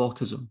models of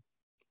autism.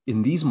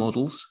 In these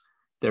models,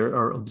 there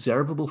are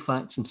observable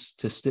facts and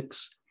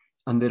statistics,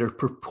 and there are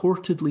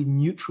purportedly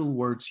neutral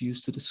words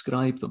used to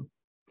describe them.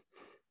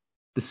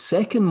 The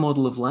second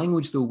model of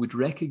language, though, would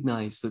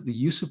recognize that the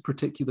use of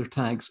particular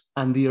tags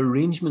and the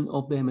arrangement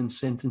of them in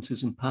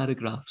sentences and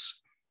paragraphs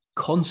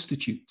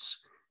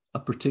constitutes a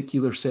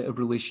particular set of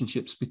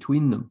relationships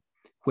between them,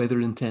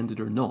 whether intended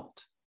or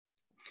not.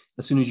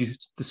 As soon as you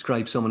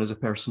describe someone as a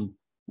person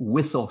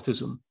with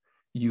autism,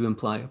 you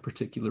imply a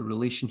particular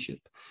relationship.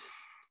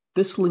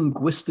 This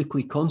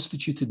linguistically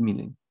constituted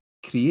meaning,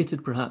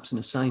 created perhaps in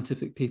a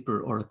scientific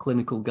paper or a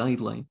clinical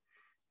guideline,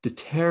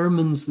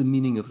 determines the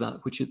meaning of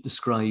that which it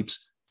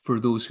describes for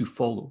those who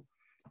follow.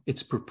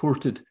 Its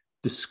purported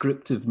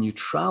descriptive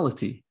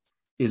neutrality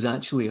is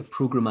actually a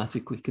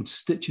programmatically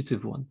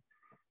constitutive one,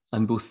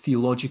 and both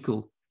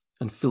theological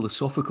and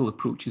philosophical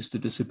approaches to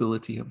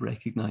disability have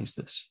recognized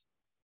this.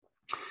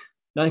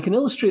 Now, I can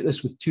illustrate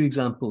this with two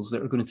examples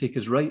that are going to take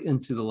us right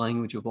into the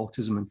language of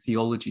autism and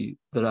theology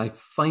that I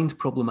find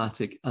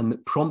problematic and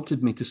that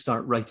prompted me to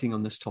start writing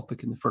on this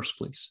topic in the first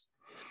place.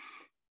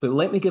 But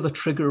let me give a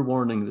trigger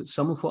warning that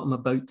some of what I'm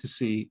about to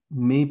say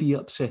may be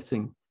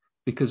upsetting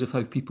because of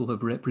how people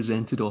have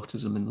represented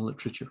autism in the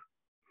literature.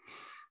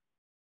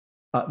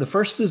 The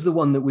first is the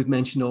one that we've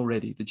mentioned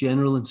already, the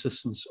general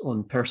insistence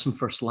on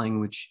person-first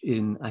language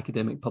in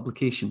academic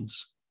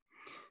publications.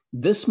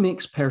 This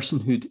makes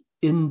personhood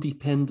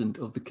independent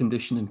of the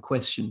condition in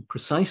question,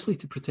 precisely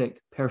to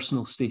protect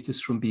personal status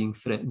from being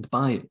threatened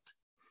by it.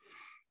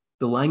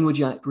 The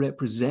Language Act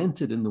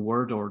represented in the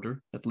word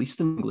order, at least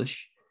in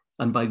English,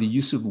 and by the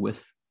use of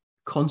with,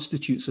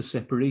 constitutes a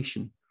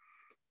separation,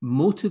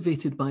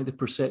 motivated by the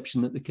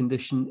perception that the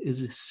condition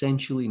is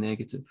essentially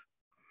negative.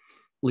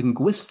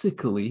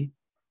 Linguistically,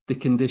 the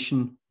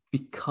condition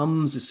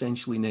becomes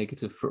essentially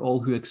negative for all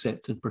who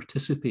accept and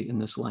participate in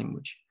this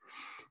language,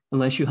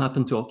 unless you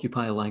happen to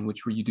occupy a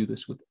language where you do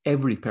this with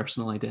every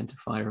personal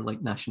identifier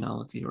like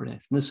nationality or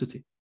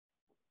ethnicity.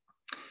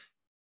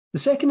 The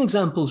second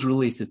example is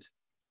related.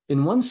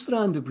 In one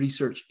strand of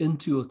research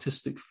into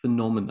autistic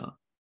phenomena,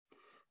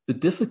 the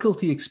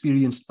difficulty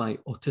experienced by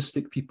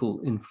autistic people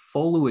in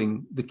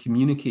following the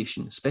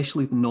communication,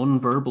 especially the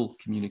non-verbal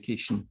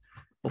communication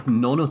of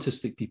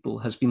non-autistic people,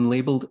 has been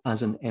labeled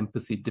as an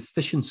empathy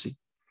deficiency.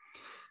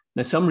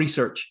 Now, some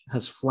research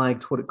has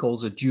flagged what it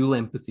calls a dual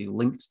empathy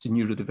linked to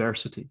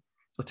neurodiversity.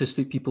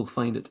 Autistic people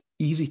find it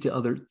easy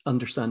to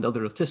understand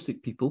other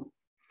autistic people,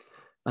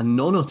 and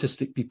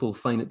non-autistic people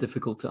find it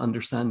difficult to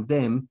understand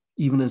them,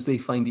 even as they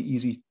find it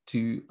easy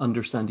to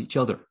understand each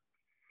other.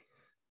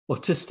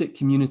 Autistic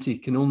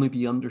communication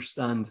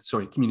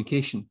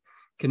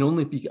can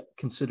only be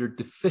considered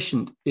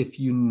deficient if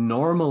you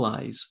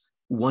normalize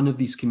one of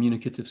these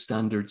communicative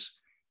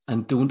standards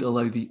and don't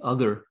allow the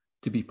other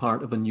to be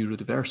part of a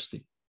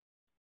neurodiversity.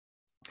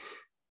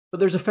 But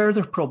there's a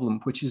further problem,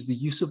 which is the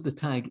use of the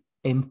tag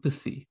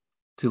empathy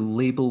to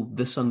label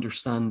this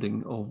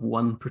understanding of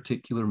one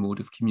particular mode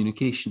of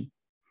communication.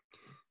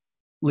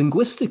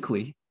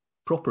 Linguistically,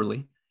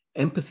 properly,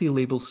 empathy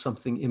labels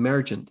something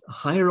emergent, a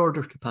higher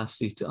order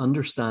capacity to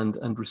understand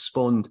and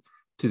respond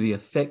to the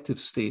affective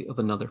state of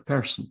another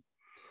person.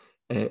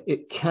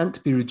 It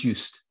can't be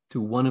reduced to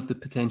one of the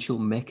potential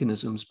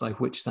mechanisms by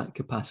which that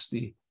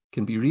capacity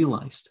can be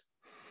realized.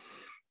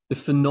 The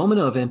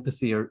phenomena of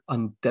empathy are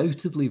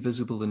undoubtedly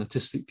visible in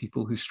autistic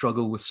people who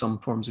struggle with some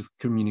forms of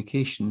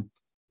communication.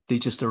 They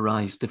just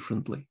arise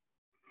differently.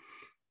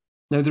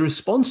 Now, the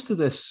response to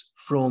this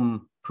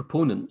from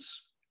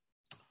proponents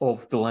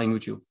of the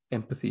language of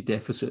empathy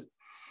deficit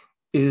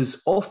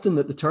is often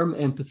that the term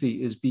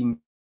empathy is being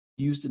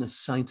used in a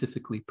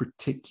scientifically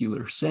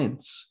particular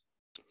sense.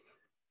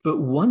 But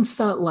once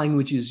that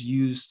language is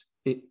used,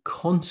 it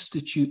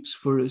constitutes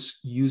for its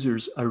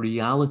users a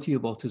reality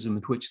of autism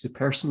in which the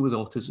person with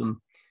autism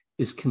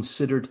is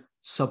considered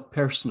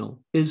subpersonal,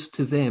 is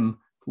to them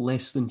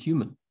less than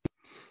human.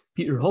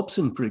 Peter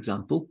Hobson, for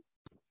example,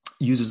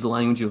 uses the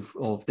language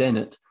of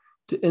Dennett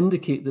to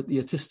indicate that the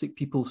autistic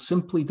people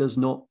simply does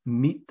not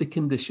meet the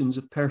conditions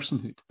of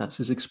personhood, that's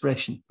his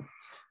expression,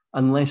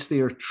 unless they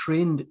are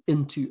trained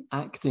into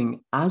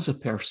acting as a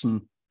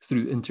person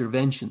through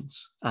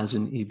interventions, as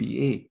in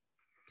ABA.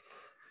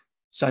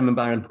 Simon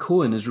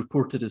Baron-Cohen is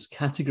reported as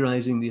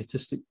categorizing the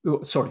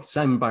autistic,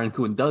 Simon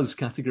Baron-Cohen does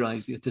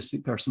categorize the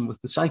autistic person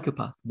with the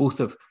psychopath. Both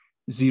have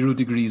 0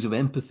 degrees of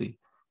empathy,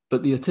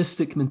 but the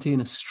autistic maintain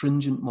a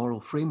stringent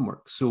moral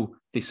framework, so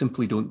they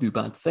simply don't do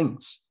bad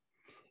things.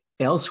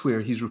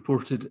 Elsewhere, he's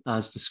reported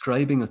as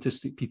describing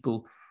autistic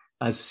people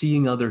as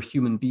seeing other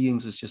human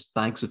beings as just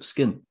bags of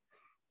skin,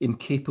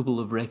 incapable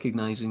of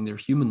recognizing their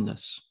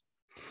humanness.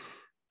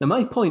 Now,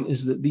 my point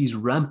is that these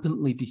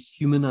rampantly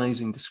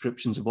dehumanizing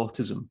descriptions of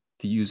autism,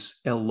 to use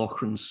L.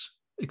 Loughran's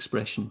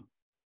expression,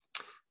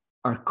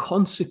 are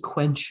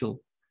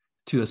consequential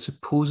to a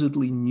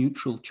supposedly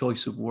neutral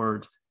choice of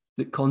word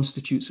that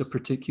constitutes a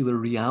particular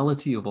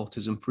reality of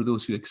autism for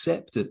those who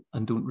accept it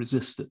and don't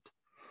resist it.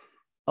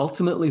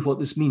 Ultimately, what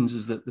this means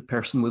is that the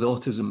person with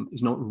autism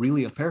is not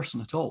really a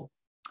person at all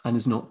and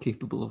is not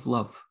capable of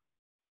love.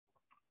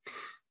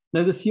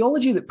 Now, the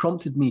theology that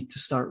prompted me to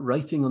start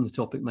writing on the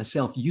topic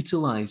myself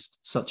utilized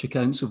such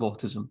accounts of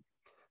autism.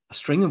 A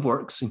string of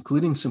works,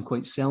 including some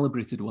quite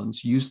celebrated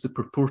ones, used the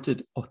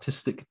purported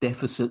autistic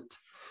deficit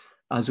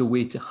as a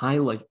way to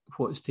highlight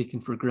what is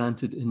taken for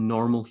granted in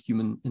normal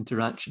human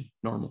interaction,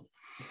 normal.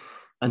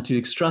 and to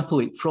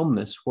extrapolate from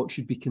this what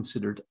should be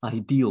considered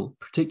ideal,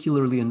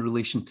 particularly in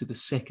relation to the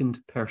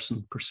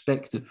second-person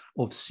perspective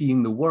of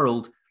seeing the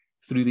world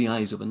through the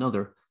eyes of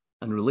another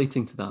and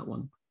relating to that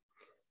one.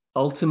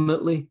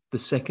 Ultimately, the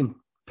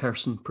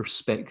second-person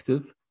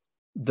perspective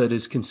that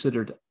is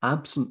considered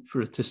absent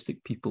for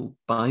autistic people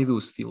by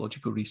those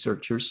theological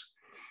researchers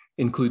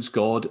includes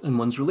God and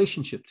one's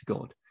relationship to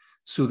God,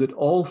 so that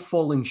all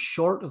falling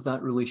short of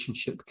that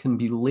relationship can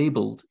be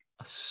labelled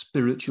a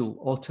spiritual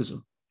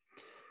autism.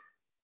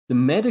 The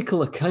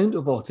medical account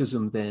of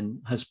autism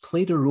then has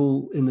played a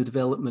role in the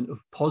development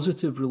of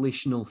positive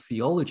relational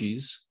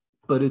theologies,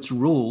 but its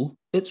role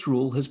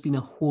has been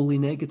a wholly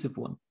negative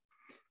one,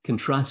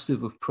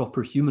 contrastive of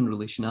proper human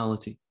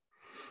relationality.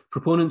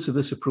 Proponents of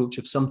this approach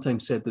have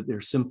sometimes said that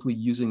they're simply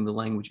using the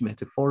language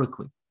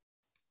metaphorically.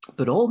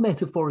 But all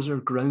metaphors are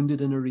grounded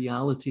in a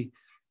reality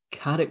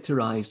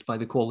characterized by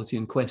the quality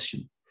in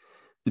question,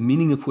 the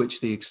meaning of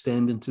which they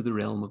extend into the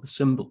realm of a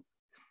symbol.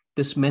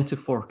 This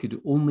metaphor could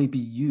only be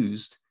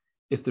used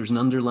if there's an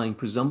underlying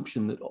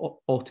presumption that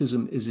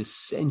autism is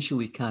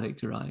essentially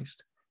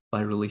characterized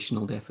by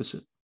relational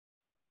deficit.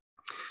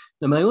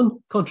 Now, my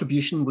own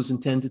contribution was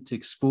intended to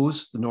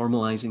expose the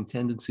normalizing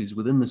tendencies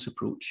within this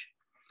approach.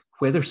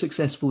 Whether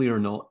successfully or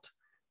not,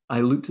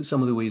 I looked at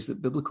some of the ways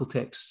that biblical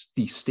texts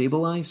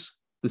destabilize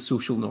the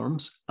social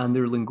norms and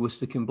their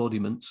linguistic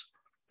embodiments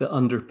that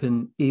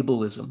underpin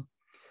ableism,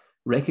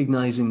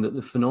 recognizing that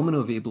the phenomena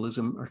of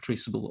ableism are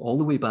traceable all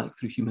the way back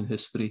through human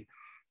history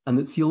and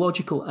that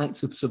theological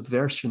acts of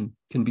subversion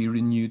can be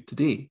renewed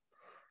today.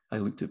 I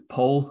looked at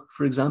Paul,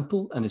 for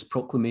example, and his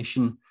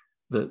proclamation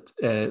that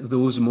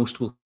those most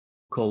will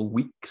call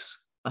weak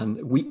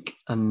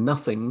and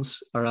nothings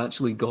are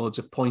actually God's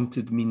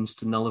appointed means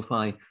to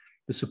nullify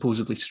the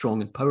supposedly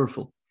strong and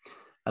powerful.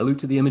 I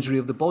looked at the imagery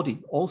of the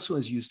body, also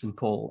as used in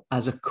Paul,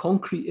 as a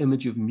concrete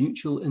image of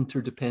mutual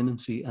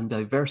interdependency and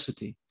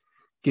diversity,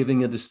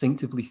 giving a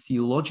distinctively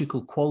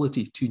theological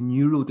quality to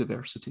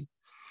neurodiversity.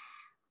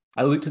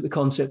 I looked at the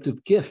concept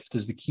of gift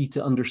as the key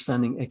to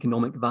understanding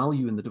economic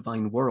value in the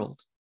divine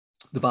world.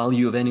 The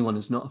value of anyone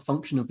is not a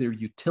function of their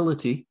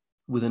utility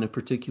within a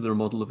particular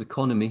model of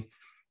economy,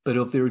 but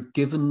of their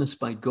givenness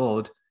by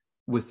God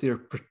with their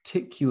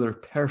particular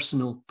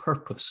personal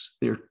purpose,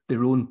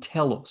 their own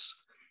telos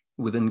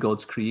within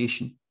God's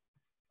creation.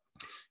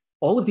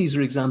 All of these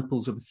are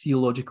examples of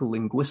theological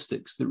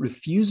linguistics that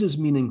refuses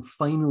meaning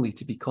finally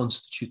to be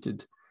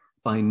constituted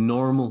by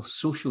normal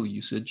social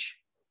usage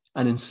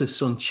and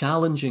insists on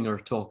challenging our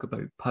talk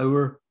about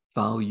power,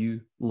 value,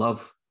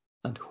 love,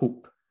 and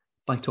hope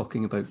by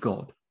talking about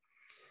God.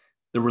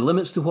 There were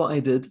limits to what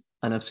I did,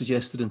 and I've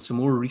suggested in some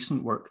more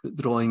recent work that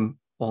drawing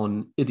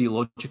on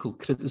ideological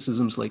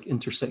criticisms like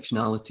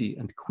intersectionality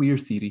and queer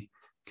theory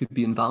could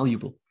be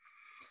invaluable.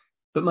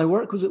 But my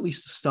work was at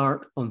least a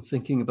start on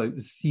thinking about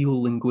the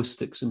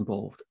theolinguistics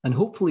involved, and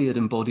hopefully it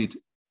embodied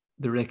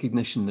the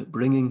recognition that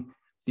bringing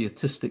the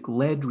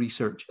autistic-led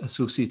research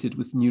associated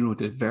with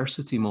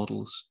neurodiversity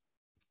models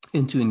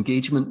into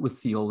engagement with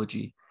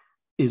theology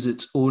is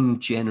its own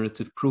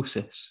generative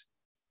process.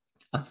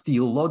 A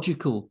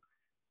theological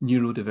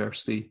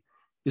neurodiversity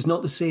is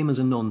not the same as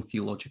a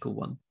non-theological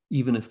one,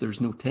 even if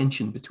there's no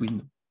tension between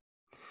them.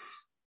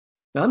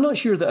 Now, I'm not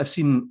sure that I've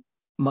seen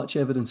much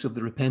evidence of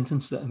the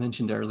repentance that I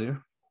mentioned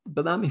earlier,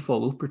 but that may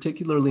follow,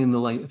 particularly in the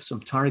light of some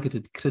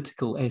targeted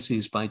critical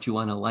essays by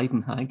Joanna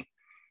Leidenhag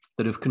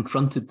that have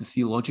confronted the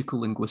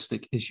theological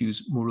linguistic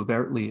issues more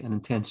overtly and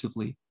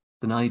intensively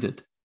than I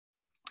did.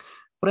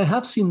 What I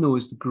have seen, though,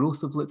 is the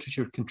growth of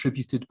literature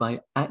contributed by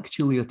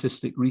actually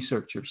autistic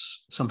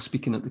researchers, some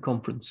speaking at the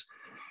conference,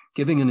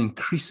 giving an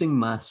increasing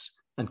mass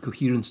and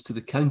coherence to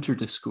the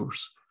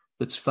counter-discourse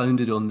that's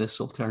founded on this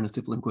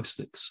alternative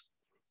linguistics.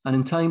 And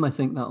in time, I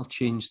think that'll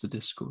change the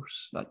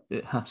discourse.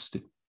 It has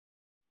to.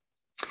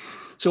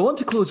 So I want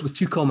to close with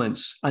two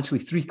comments, actually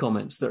three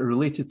comments that are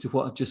related to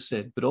what I've just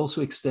said, but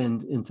also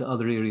extend into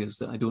other areas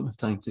that I don't have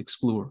time to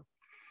explore.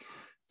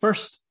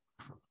 First,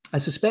 I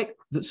suspect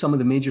that some of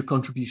the major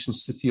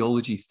contributions to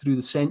theology through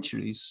the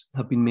centuries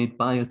have been made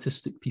by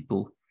autistic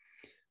people,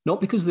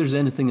 not because there's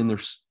anything in their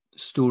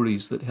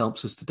stories that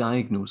helps us to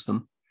diagnose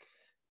them,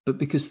 but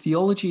because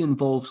theology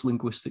involves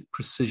linguistic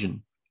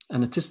precision,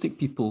 and autistic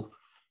people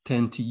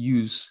tend to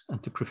use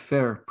and to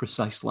prefer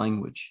precise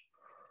language.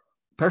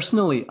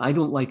 Personally, I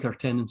don't like our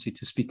tendency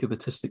to speak of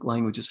autistic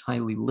language as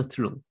highly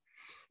literal,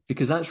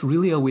 because that's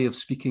really a way of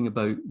speaking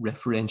about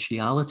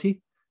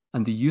referentiality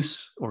and the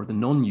use or the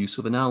non-use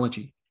of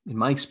analogy. In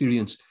my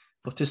experience,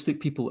 autistic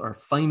people are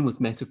fine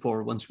with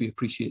metaphor once we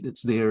appreciate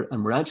it's there,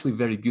 and we're actually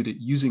very good at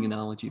using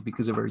analogy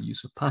because of our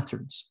use of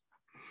patterns.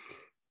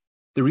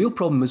 The real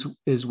problem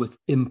is with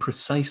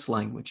imprecise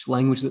language,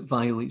 language that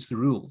violates the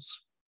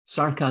rules.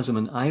 Sarcasm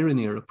and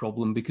irony are a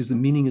problem because the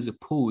meaning is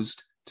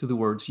opposed to the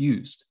words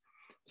used.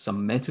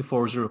 Some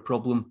metaphors are a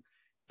problem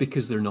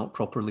because they're not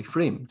properly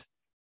framed.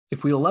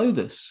 If we allow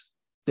this,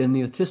 then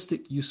the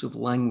autistic use of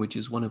language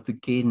is one of the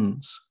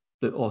gains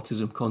that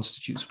autism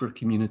constitutes for a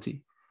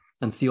community.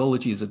 And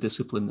theology is a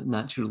discipline that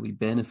naturally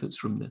benefits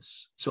from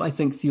this. So I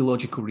think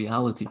theological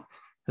reality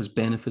has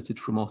benefited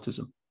from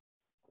autism.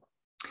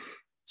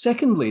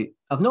 Secondly,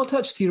 I've not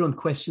touched here on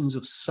questions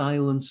of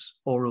silence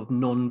or of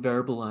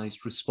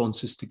non-verbalized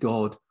responses to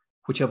God,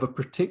 which have a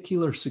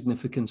particular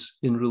significance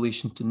in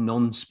relation to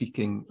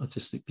non-speaking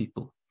autistic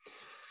people.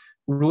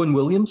 Rowan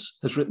Williams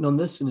has written on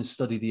this in his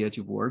study, The Edge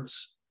of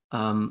Words,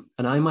 and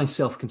I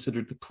myself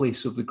considered the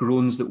place of the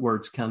groans that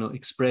words cannot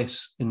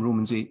express in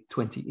Romans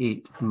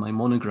 8:28 in my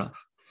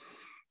monograph.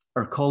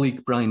 Our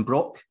colleague Brian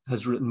Brock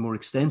has written more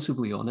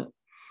extensively on it,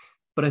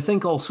 but I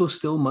think also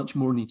still much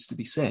more needs to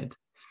be said.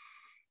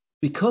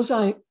 Because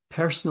I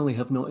personally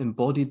have not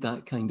embodied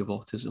that kind of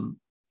autism,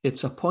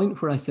 it's a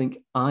point where I think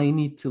I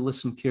need to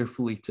listen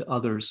carefully to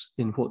others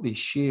in what they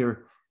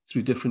share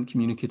through different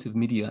communicative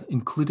media,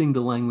 including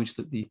the language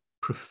that they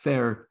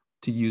prefer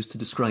to use to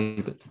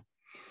describe it.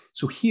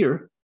 So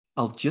here,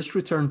 I'll just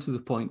return to the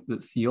point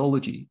that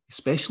theology,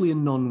 especially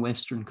in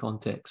non-Western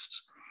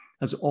contexts,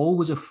 has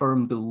always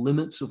affirmed the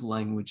limits of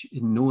language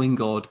in knowing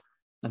God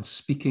and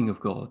speaking of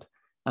God,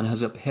 and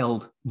has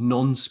upheld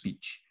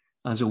non-speech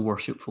as a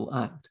worshipful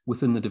act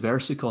within the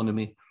diverse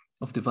economy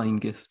of divine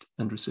gift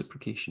and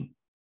reciprocation.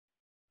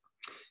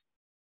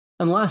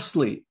 And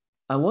lastly,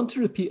 I want to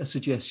repeat a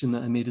suggestion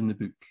that I made in the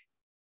book,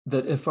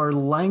 that if our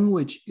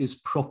language is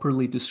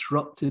properly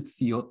disrupted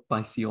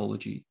by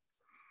theology,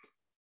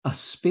 a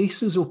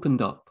space is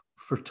opened up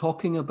for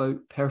talking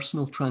about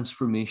personal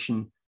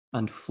transformation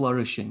and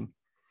flourishing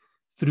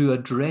through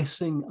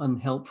addressing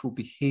unhelpful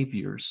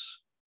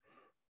behaviours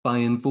by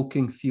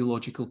invoking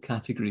theological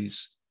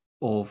categories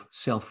of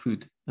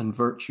selfhood and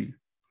virtue.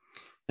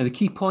 Now, the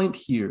key point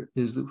here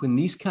is that when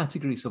these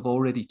categories have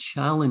already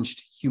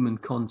challenged human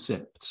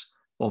concepts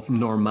of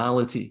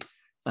normality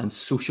and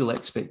social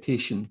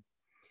expectation,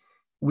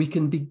 we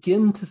can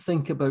begin to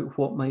think about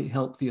what might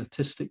help the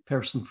autistic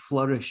person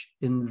flourish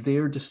in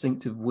their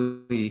distinctive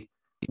way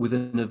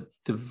within a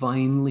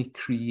divinely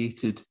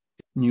created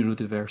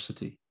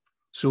neurodiversity.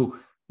 So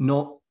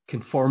not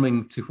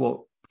conforming to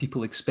what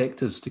people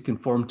expect us to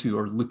conform to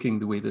or looking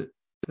the way that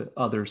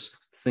others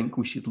think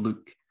we should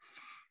look,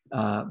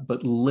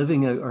 but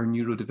living out our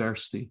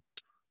neurodiversity,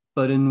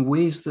 but in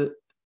ways that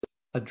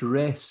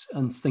address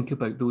and think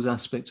about those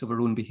aspects of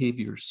our own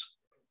behaviours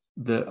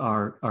that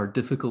are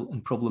difficult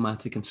and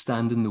problematic and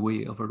stand in the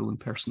way of our own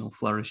personal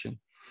flourishing.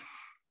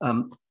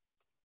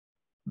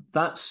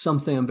 That's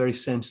something I'm very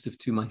sensitive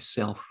to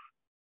myself.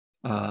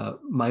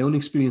 My own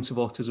experience of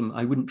autism,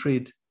 I wouldn't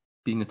trade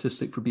being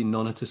autistic for being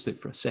non-autistic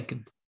for a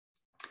second,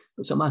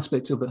 but some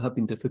aspects of it have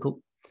been difficult.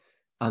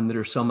 And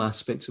there are some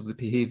aspects of the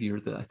behaviour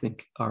that I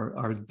think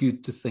are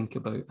good to think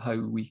about how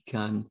we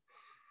can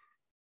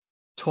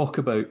talk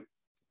about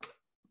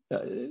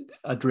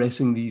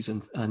addressing these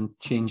and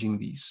changing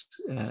these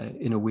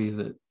in a way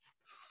that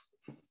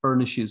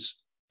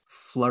furnishes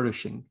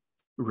flourishing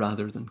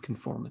rather than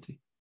conformity.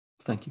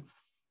 Thank you.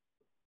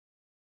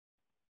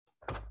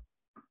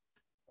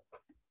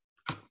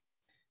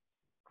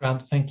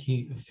 Grant, thank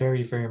you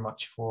very, very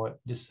much for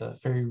this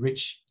very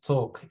rich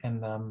talk.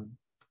 And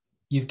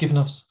you've given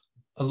us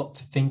a lot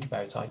to think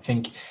about. I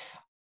think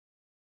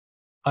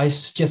I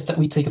suggest that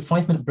we take a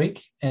 5-minute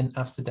break, and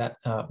after that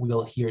we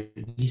will hear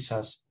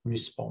Lisa's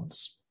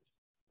response.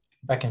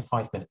 Back in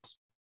 5 minutes.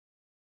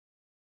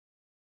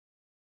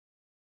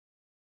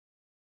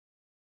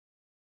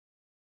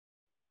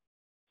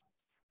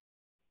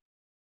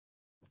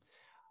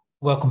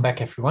 Welcome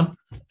back, everyone.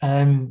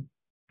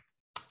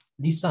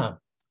 Lisa,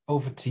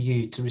 over to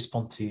you to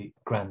respond to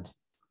Grant.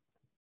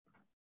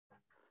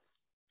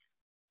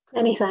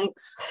 Many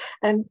thanks.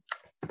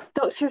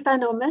 Dr.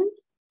 Van Ommen,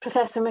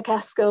 Professor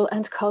Macaskill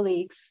and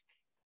colleagues,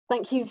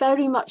 thank you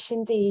very much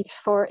indeed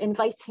for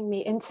inviting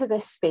me into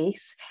this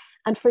space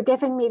and for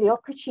giving me the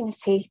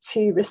opportunity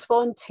to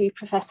respond to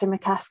Professor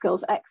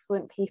Macaskill's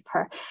excellent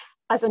paper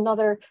as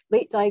another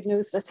late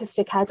diagnosed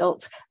autistic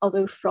adult,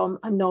 although from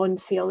a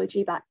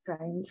non-theology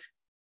background.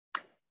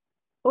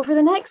 Over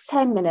the next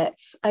 10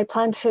 minutes, I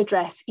plan to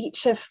address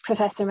each of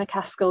Professor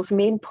Macaskill's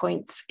main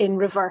points in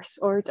reverse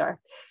order,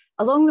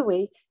 along the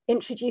way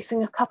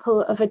introducing a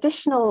couple of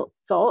additional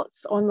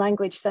thoughts on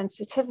language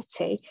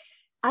sensitivity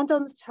and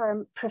on the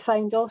term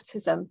profound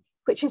autism,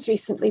 which has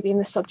recently been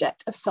the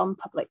subject of some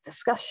public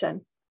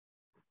discussion.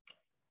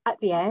 At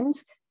the end,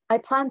 I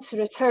plan to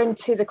return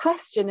to the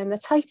question in the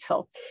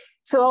title.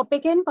 So I'll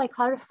begin by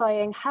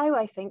clarifying how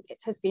I think it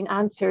has been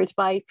answered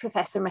by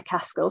Professor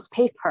Macaskill's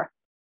paper.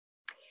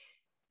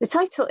 The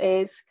title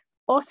is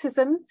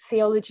Autism,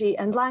 Theology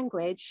and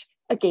Language,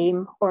 a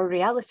Game or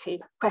Reality? ?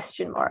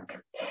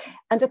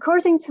 And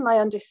according to my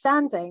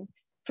understanding,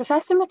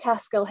 Professor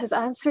Macaskill has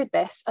answered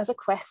this as a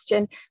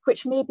question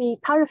which may be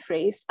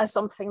paraphrased as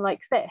something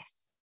like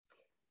this: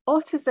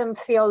 autism,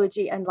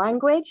 theology and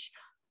language,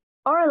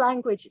 are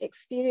language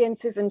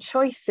experiences and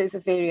choices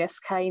of various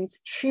kinds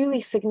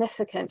truly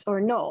significant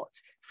or not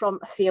from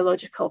a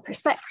theological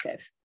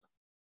perspective?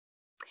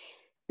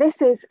 This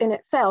is in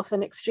itself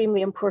an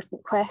extremely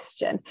important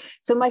question.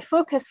 So my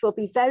focus will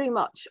be very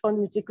much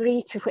on the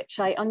degree to which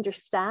I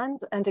understand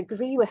and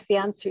agree with the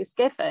answers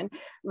given,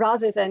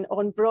 rather than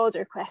on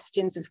broader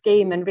questions of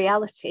game and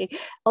reality,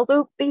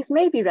 although these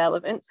may be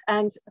relevant,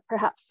 and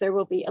perhaps there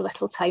will be a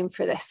little time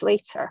for this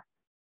later.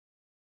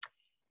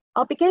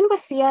 I'll begin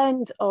with the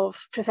end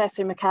of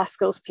Professor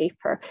Macaskill's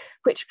paper,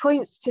 which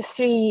points to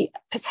three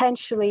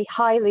potentially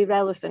highly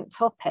relevant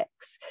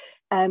topics,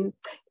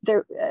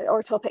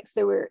 topics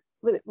there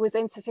was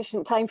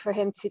insufficient time for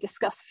him to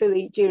discuss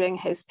fully during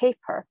his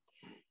paper.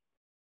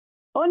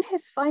 On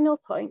his final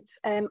point,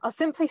 I'll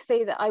simply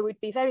say that I would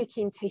be very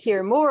keen to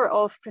hear more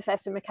of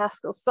Professor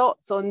Macaskill's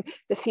thoughts on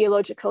the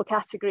theological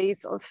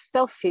categories of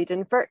selfhood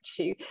and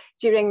virtue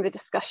during the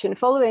discussion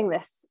following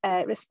this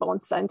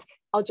response, and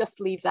I'll just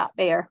leave that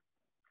there.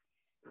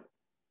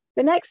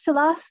 The next to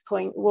last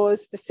point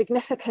was the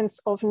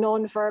significance of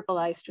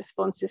non-verbalized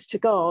responses to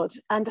God,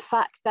 and the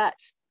fact that,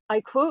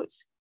 I quote,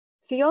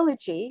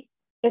 "Theology,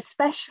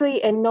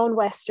 especially in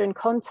non-Western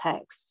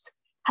contexts,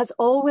 has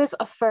always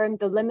affirmed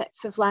the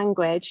limits of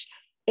language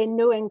in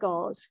knowing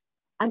God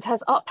and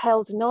has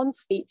upheld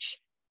non-speech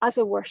as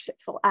a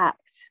worshipful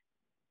act."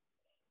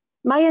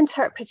 My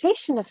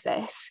interpretation of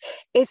this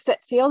is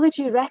that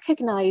theology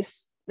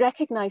recognizes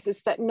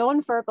that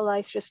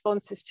non-verbalized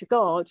responses to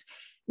God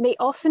may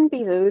often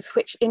be those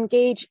which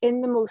engage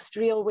in the most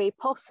real way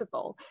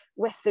possible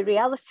with the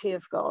reality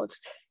of God.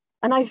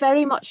 And I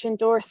very much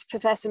endorse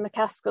Professor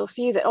Macaskill's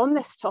view that on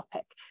this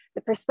topic,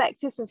 the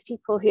perspectives of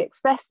people who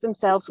express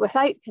themselves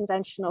without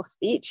conventional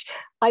speech,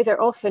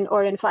 either often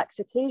or in fact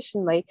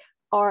occasionally,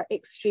 are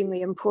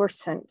extremely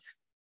important.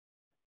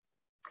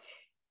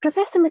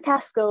 Professor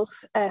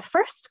Macaskill's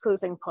first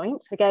closing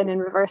point, again in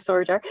reverse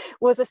order,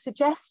 was a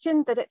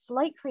suggestion that it's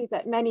likely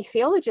that many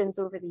theologians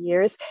over the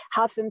years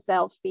have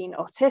themselves been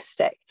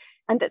autistic,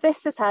 and that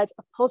this has had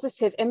a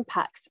positive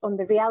impact on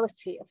the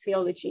reality of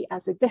theology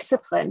as a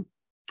discipline.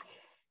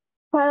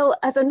 While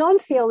as a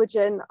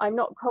non-theologian, I'm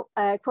not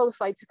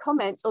qualified to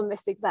comment on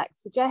this exact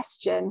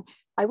suggestion,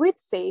 I would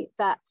say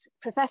that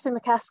Professor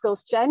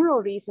Macaskill's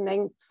general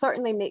reasoning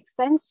certainly makes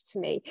sense to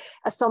me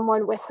as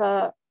someone with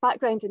a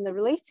background in the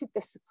related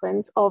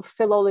disciplines of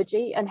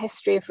philology and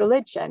history of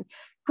religion,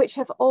 which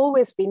have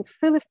always been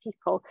full of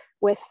people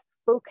with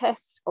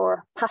focused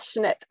or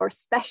passionate or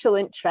special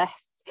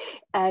interests,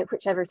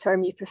 whichever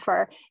term you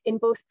prefer, in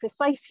both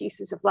precise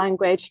uses of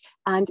language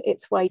and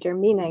its wider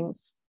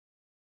meanings.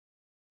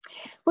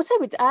 What I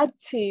would add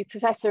to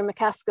Professor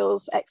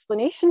Macaskill's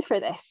explanation for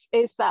this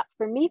is that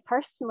for me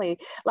personally,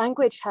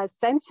 language has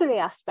sensory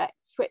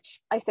aspects which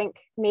I think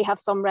may have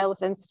some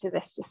relevance to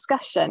this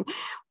discussion.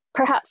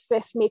 Perhaps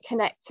this may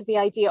connect to the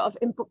idea of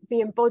the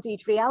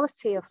embodied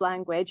reality of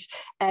language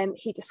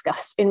he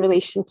discussed in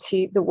relation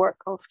to the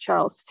work of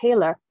Charles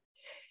Taylor.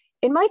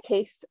 In my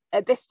case,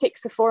 this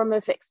takes the form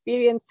of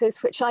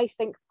experiences which I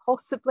think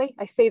possibly,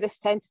 I say this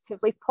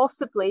tentatively,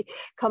 possibly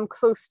come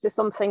close to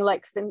something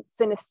like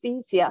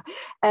synesthesia,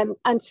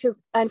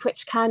 and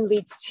which can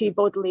lead to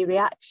bodily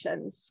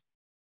reactions.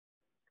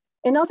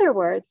 In other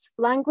words,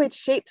 language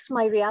shapes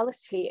my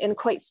reality in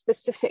quite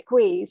specific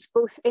ways,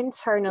 both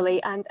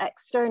internally and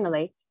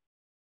externally.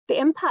 The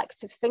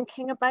impact of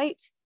thinking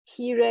about,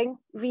 hearing,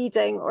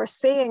 reading, or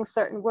saying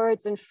certain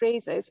words and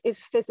phrases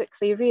is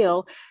physically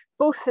real,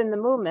 both in the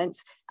moment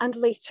and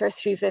later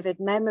through vivid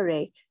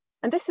memory.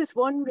 And this is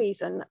one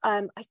reason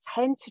I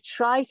tend to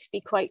try to be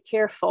quite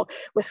careful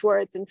with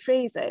words and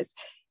phrases.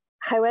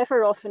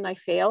 However often I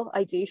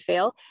do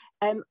fail.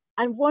 And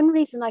one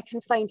reason I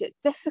can find it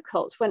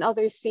difficult when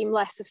others seem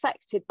less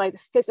affected by the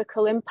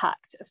physical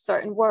impact of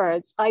certain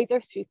words,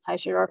 either through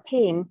pleasure or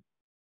pain.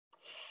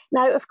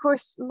 Now, of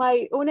course,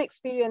 my own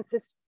experience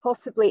is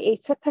possibly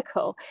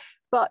atypical,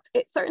 but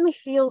it certainly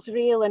feels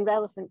real and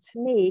relevant to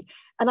me.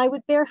 And I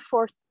would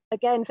therefore,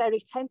 again,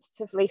 very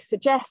tentatively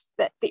suggest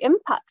that the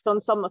impact on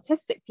some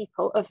autistic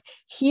people of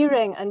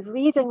hearing and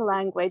reading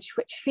language,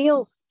 which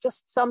feels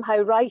just somehow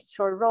right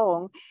or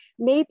wrong,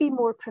 may be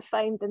more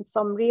profound than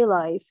some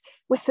realise,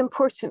 with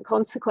important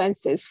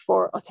consequences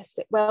for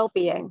autistic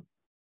well-being.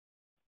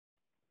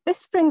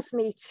 This brings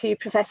me to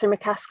Professor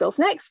Macaskill's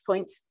next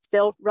point,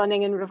 still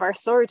running in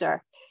reverse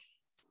order.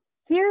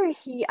 Here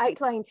he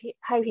outlined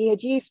how he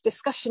had used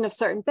discussion of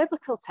certain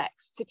biblical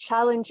texts to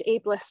challenge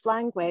ableist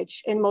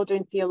language in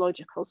modern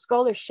theological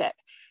scholarship,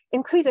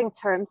 including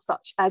terms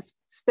such as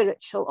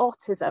spiritual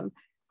autism,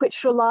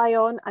 which rely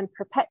on and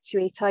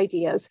perpetuate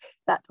ideas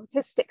that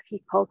autistic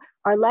people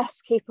are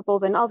less capable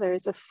than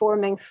others of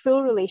forming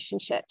full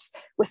relationships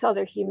with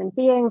other human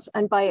beings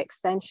and by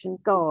extension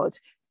God,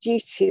 due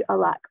to a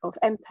lack of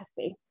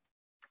empathy.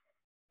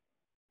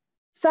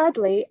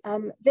 Sadly,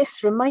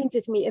 this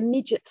reminded me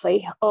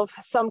immediately of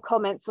some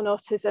comments on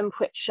autism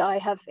which I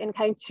have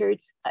encountered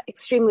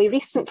extremely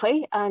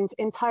recently and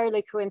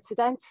entirely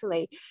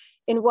coincidentally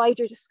in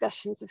wider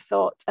discussions of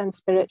thought and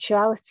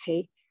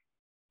spirituality.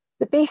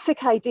 The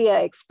basic idea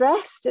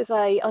expressed, as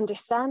I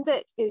understand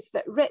it, is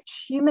that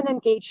rich human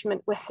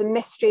engagement with the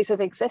mysteries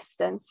of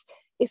existence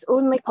is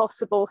only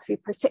possible through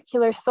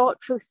particular thought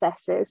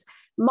processes,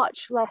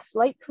 much less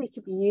likely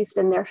to be used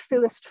in their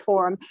fullest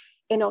form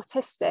in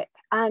autistic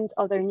and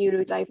other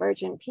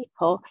neurodivergent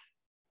people.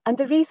 And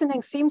the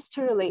reasoning seems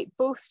to relate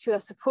both to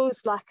a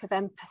supposed lack of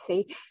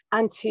empathy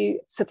and to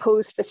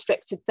supposed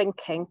restricted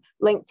thinking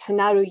linked to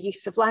narrow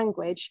use of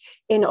language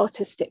in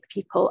autistic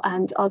people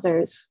and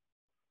others.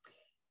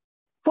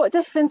 What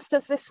difference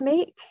does this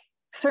make?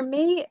 For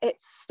me, it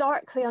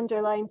starkly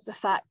underlines the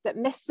fact that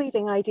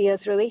misleading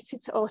ideas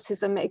related to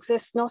autism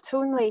exist not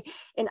only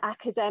in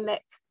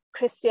academic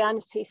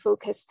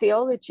Christianity-focused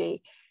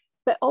theology,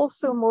 but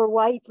also more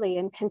widely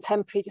in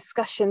contemporary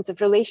discussions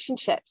of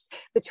relationships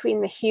between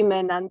the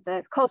human and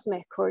the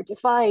cosmic or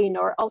divine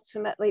or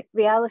ultimately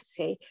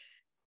reality.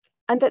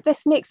 And that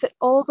this makes it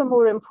all the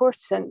more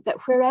important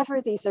that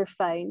wherever these are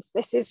found,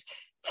 this is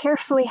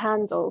carefully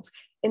handled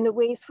in the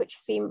ways which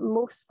seem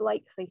most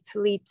likely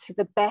to lead to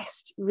the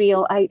best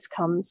real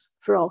outcomes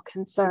for all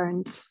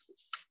concerned.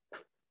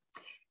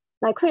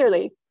 Now,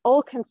 clearly,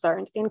 all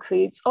concerned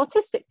includes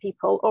autistic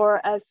people,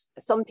 or as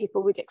some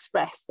people would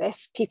express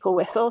this, people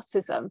with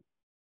autism.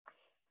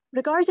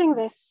 Regarding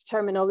this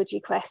terminology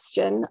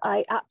question,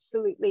 I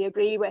absolutely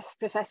agree with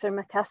Professor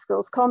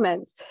Macaskill's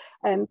comments,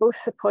 both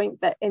the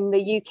point that in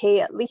the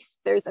UK, at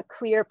least, there's a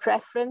clear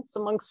preference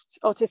amongst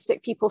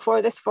autistic people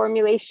for this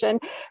formulation,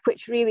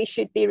 which really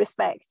should be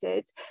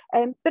respected,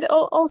 but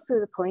also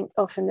the point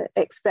often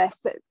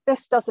expressed that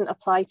this doesn't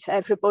apply to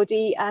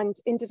everybody, and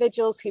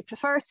individuals who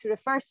prefer to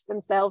refer to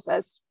themselves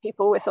as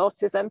people with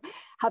autism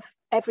have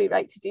every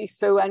right to do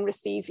so and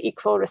receive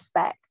equal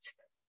respect.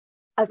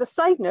 As a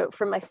side note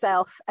for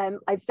myself,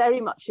 I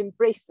very much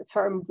embrace the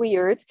term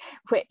weird,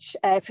 which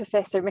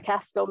Professor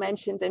Macaskill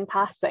mentioned in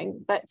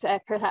passing, but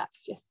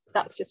perhaps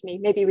that's just me.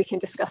 Maybe we can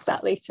discuss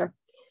that later.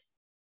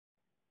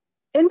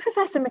 In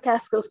Professor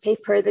Macaskill's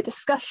paper, the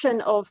discussion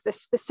of the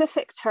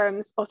specific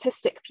terms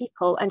autistic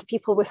people and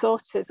people with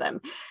autism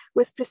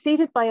was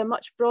preceded by a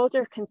much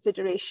broader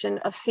consideration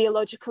of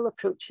theological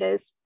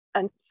approaches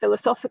and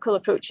philosophical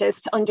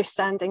approaches to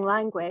understanding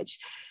language,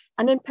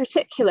 and in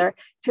particular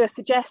to a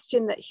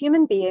suggestion that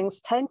human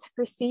beings tend to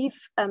perceive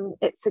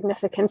its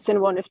significance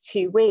in one of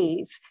two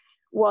ways.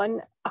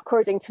 One,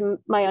 according to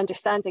my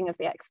understanding of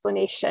the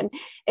explanation,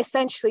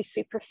 essentially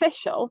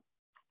superficial,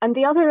 and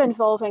the other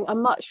involving a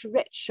much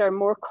richer,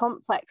 more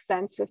complex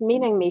sense of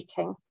meaning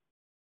making.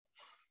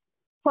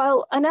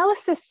 While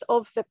analysis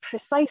of the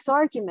precise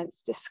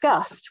arguments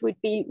discussed would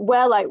be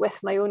well out with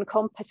my own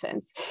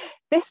competence,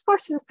 this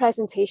part of the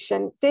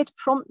presentation did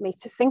prompt me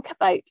to think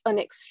about an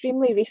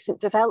extremely recent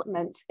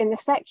development in the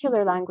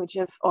secular language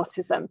of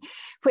autism,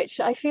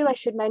 which I feel I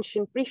should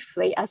mention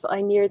briefly as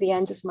I near the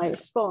end of my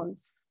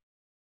response.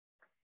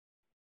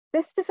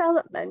 This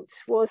development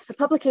was the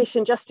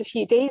publication just a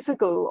few days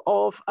ago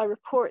of a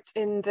report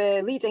in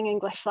the leading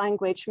English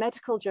language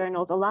medical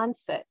journal, The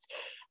Lancet,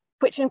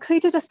 which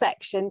included a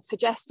section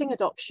suggesting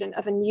adoption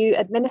of a new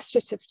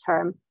administrative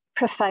term,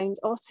 profound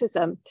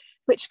autism,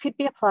 which could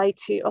be applied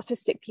to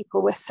autistic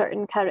people with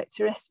certain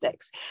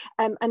characteristics.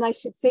 And I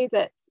should say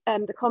that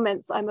the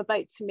comments I'm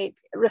about to make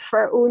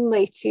refer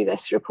only to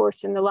this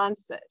report in The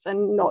Lancet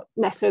and not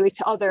necessarily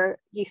to other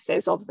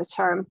uses of the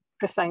term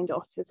profound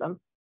autism.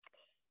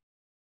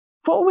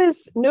 What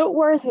was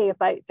noteworthy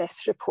about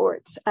this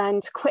report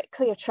and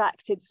quickly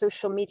attracted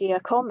social media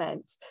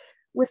comment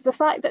was the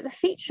fact that the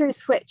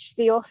features which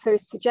the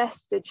authors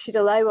suggested should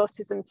allow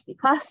autism to be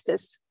classed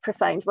as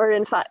profound were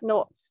in fact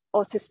not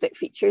autistic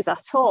features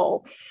at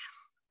all.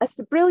 As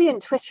the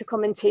brilliant Twitter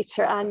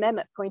commentator Anne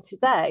Memmott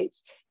pointed out,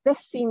 this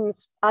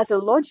seems as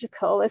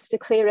illogical as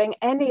declaring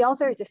any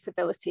other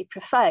disability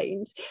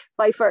profound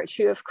by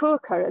virtue of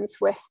co-occurrence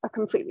with a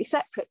completely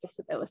separate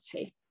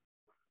disability.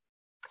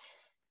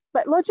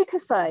 But logic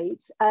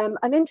aside,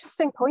 an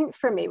interesting point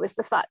for me was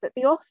the fact that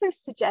the authors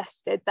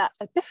suggested that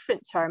a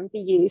different term be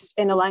used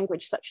in a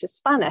language such as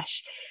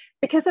Spanish,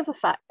 because of the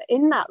fact that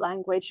in that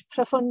language,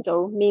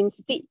 profundo means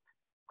deep.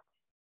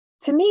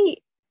 To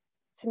me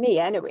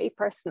anyway,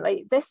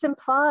 personally, this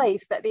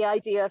implies that the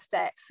idea of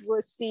depth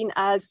was seen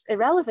as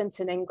irrelevant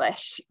in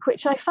English,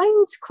 which I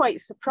find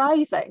quite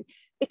surprising,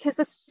 because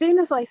as soon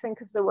as I think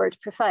of the word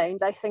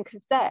profound, I think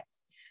of depth.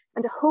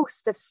 And a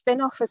host of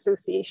spin-off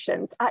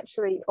associations,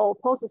 actually all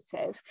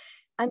positive,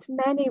 and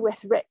many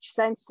with rich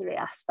sensory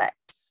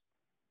aspects.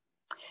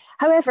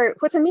 However,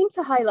 what I mean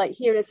to highlight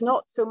here is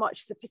not so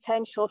much the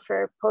potential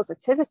for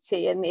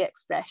positivity in the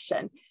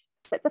expression,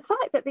 but the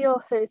fact that the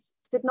authors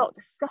did not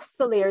discuss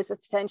the layers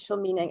of potential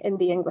meaning in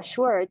the English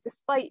word,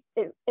 despite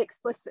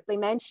explicitly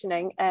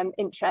mentioning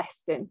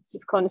interest in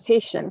sort of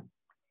connotation.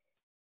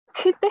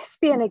 Could this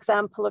be an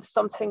example of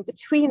something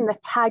between the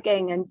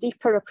tagging and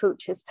deeper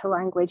approaches to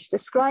language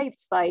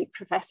described by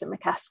Professor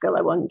Macaskill,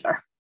 I wonder?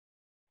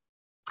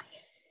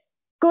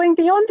 Going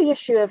beyond the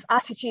issue of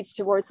attitudes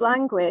towards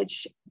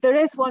language, there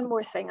is one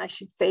more thing I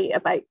should say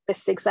about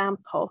this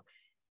example.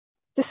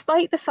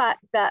 Despite the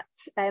fact that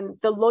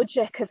the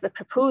logic of the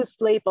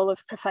proposed label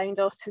of profound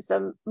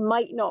autism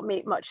might not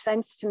make much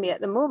sense to me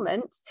at the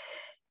moment,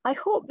 I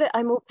hope that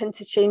I'm open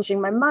to changing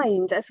my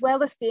mind, as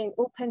well as being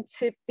open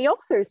to the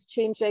authors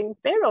changing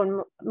their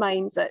own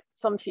minds at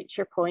some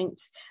future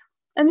point.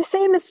 And the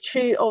same is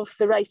true of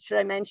the writer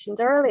I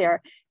mentioned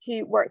earlier,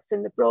 who works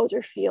in the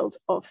broader field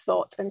of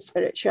thought and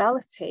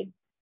spirituality.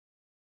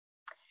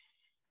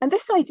 And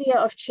this idea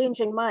of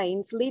changing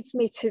minds leads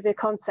me to the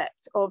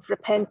concept of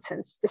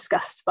repentance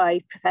discussed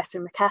by Professor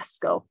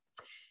Macaskill.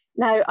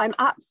 Now, I'm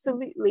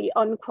absolutely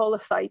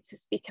unqualified to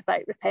speak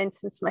about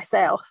repentance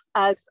myself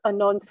as a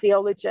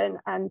non-theologian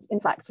and, in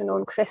fact, a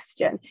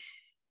non-Christian.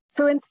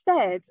 So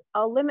instead,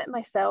 I'll limit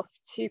myself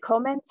to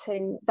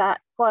commenting that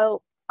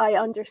while I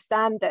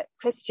understand that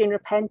Christian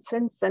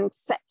repentance and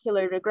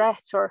secular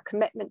regret or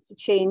commitment to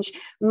change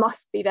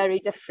must be very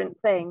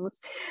different things,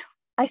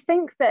 I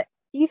think that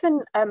even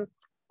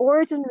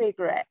ordinary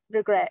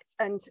regret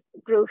and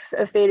growth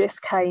of various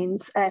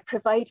kinds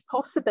provide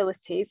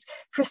possibilities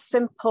for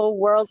simple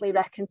worldly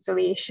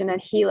reconciliation and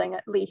healing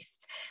at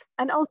least,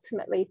 and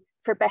ultimately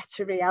for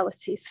better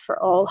realities for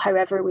all,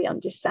 however we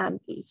understand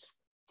these.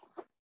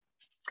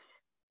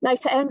 Now,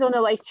 to end on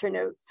a lighter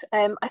note,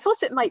 I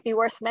thought it might be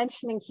worth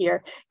mentioning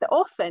here that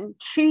often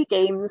true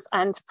games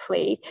and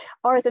play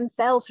are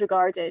themselves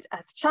regarded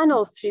as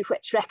channels through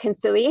which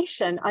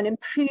reconciliation and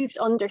improved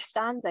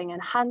understanding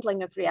and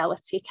handling of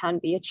reality can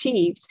be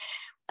achieved.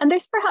 And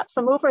there's perhaps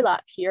some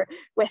overlap here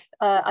with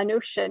a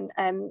notion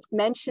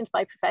mentioned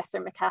by Professor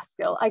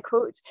Macaskill. I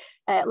quote,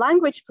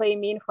 language play,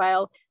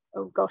 meanwhile,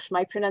 oh gosh,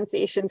 my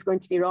pronunciation is going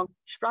to be wrong,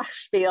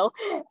 Sprachspiel,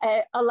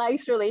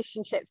 allows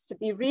relationships to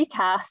be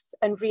recast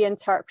and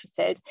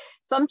reinterpreted,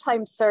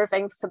 sometimes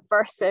serving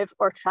subversive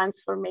or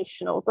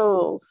transformational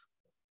goals.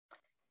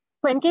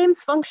 When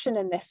games function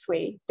in this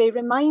way, they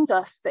remind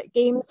us that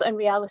games and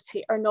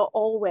reality are not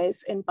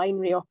always in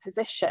binary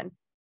opposition.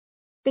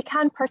 They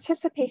can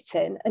participate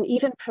in and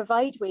even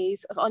provide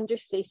ways of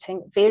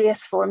understating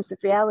various forms of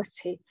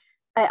reality,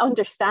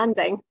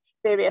 understanding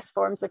various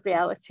forms of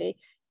reality.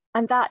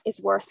 And that is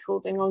worth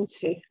holding on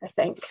to, I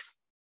think.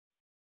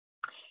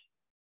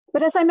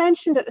 But as I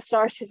mentioned at the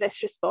start of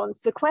this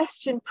response, the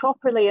question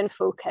properly in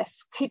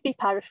focus could be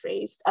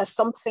paraphrased as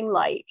something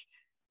like,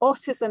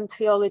 autism,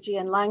 theology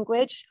and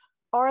language,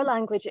 are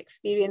language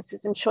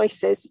experiences and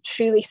choices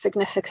truly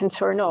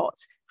significant or not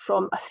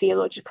from a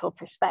theological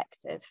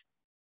perspective?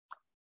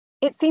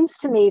 It seems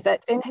to me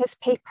that in his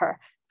paper,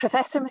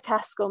 Professor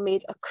Macaskill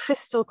made a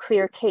crystal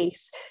clear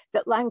case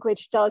that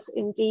language does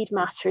indeed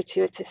matter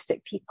to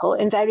autistic people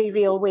in very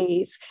real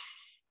ways.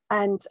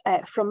 And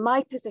from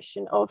my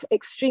position of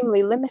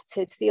extremely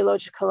limited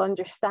theological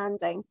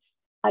understanding,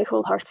 I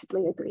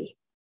wholeheartedly agree.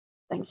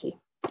 Thank you.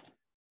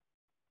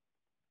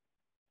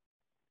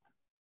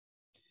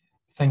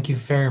 Thank you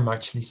very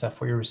much, Lisa,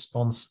 for your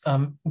response.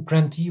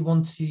 Grant, do you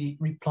want to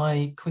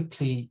reply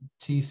quickly,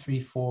 2, 3,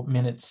 4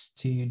 minutes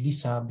to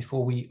Lisa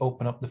before we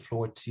open up the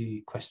floor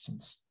to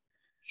questions?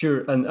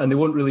 Sure, and there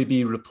won't really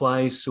be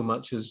replies so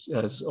much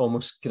as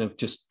almost kind of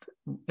just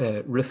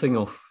riffing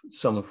off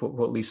some of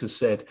what Lisa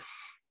said.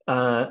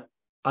 I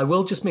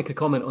will just make a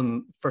comment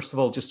on, first of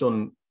all, just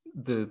on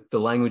the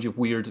language of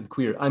weird and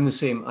queer. I'm the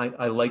same.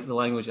 I like the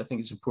language. I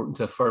think it's important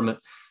to affirm it.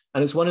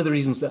 And it's one of the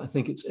reasons that I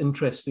think it's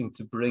interesting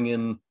to bring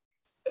in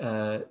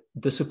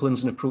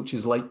disciplines and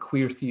approaches like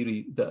queer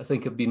theory that I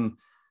think have been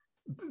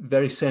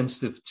very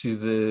sensitive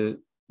to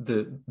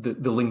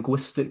the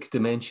linguistic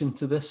dimension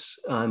to this,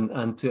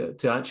 and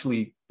to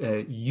actually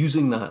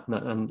using that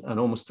and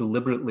almost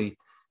deliberately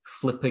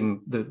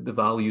flipping the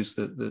values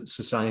that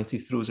society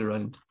throws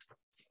around.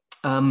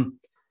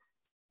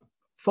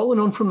 Following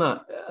on from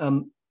that,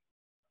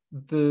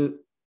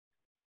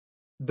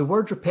 the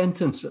word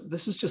repentance,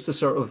 this is just a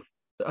sort of,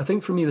 I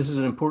think for me this is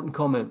an important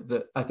comment,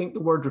 that I think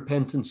the word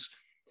repentance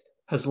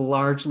has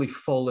largely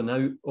fallen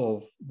out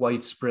of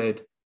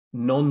widespread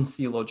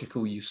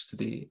non-theological use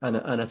today.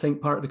 And I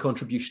think part of the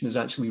contribution is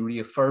actually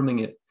reaffirming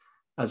it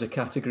as a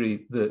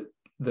category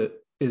that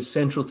is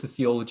central to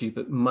theology,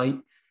 but might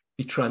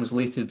be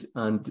translated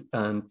and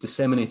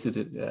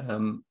disseminated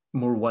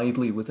more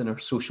widely within our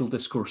social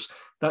discourse.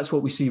 That's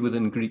what we see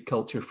within Greek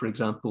culture, for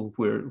example,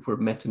 where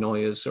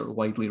metanoia is sort of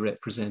widely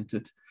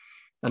represented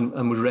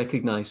and was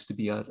recognized to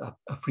be a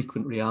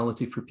frequent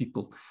reality for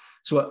people.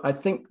 So I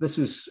think this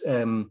is...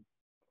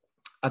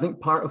 I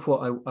think part of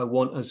what I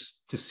want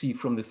us to see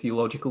from the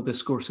theological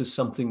discourse is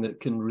something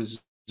that can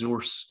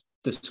resource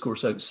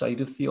discourse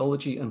outside of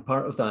theology. And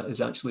part of that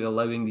is actually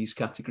allowing these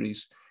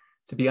categories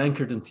to be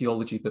anchored in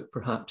theology, but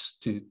perhaps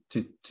to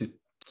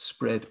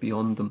spread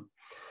beyond them.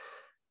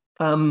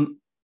 I'm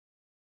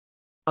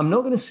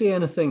not going to say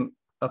anything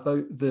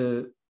about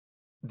the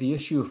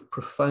issue of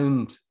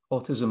profound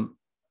autism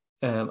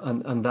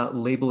and that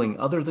labeling,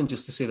 other than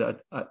just to say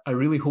that I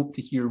really hope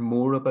to hear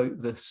more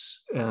about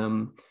this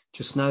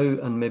just now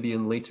and maybe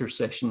in later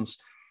sessions,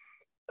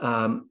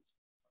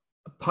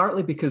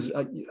 partly because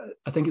I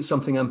think it's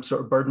something I'm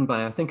sort of burdened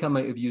by. I think I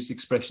might have used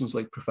expressions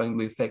like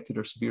profoundly affected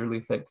or severely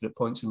affected at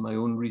points in my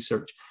own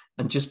research,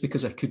 and just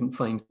because I couldn't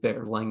find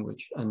better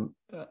language. And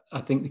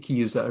I think the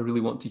key is that I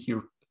really want to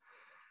hear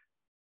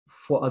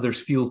what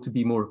others feel to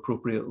be more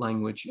appropriate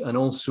language, and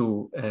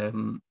also,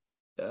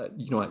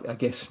 I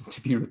guess,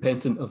 to be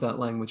repentant of that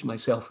language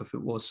myself if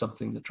it was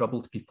something that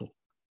troubled people.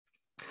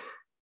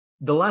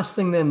 The last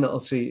thing then that I'll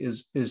say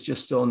is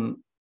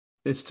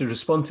to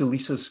respond to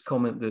Lisa's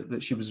comment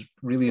that she was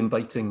really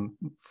inviting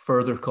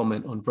further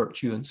comment on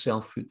virtue and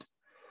selfhood.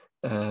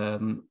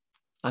 And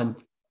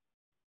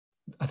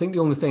I think the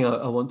only thing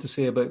I want to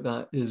say about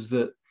that is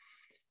that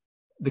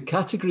the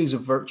categories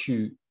of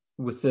virtue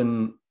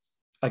within,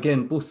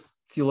 again, both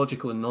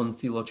theological and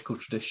non-theological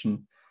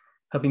tradition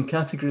have been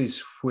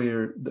categories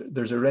where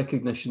there's a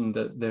recognition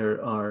that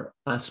there are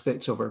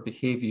aspects of our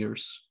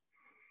behaviors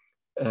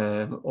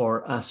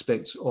or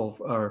aspects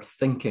of our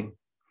thinking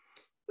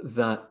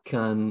that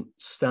can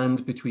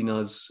stand between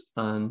us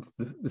and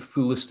the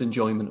fullest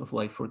enjoyment of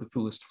life or the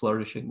fullest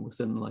flourishing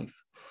within life.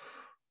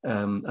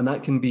 And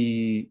that can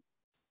be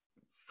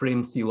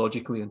framed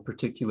theologically in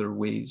particular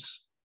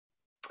ways,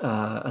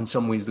 and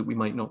some ways that we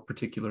might not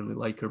particularly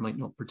like or might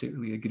not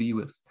particularly agree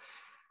with.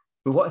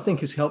 But what I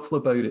think is helpful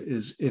about it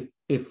is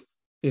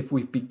if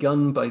we've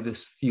begun by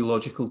this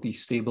theological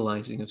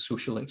destabilizing of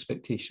social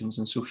expectations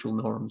and social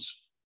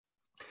norms,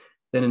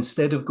 then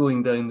instead of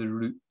going down the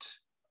route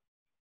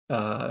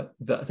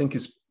that I think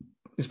is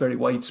very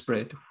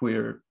widespread,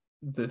 where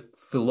the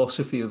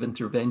philosophy of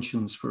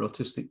interventions for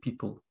autistic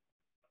people,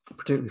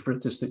 particularly for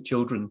autistic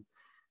children,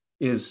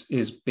 is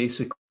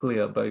basically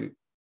about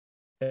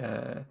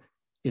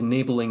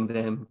enabling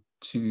them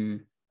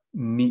to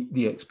meet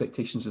the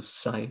expectations of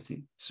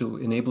society. So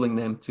enabling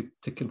them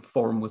to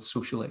conform with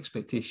social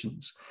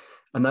expectations.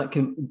 And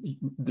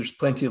there's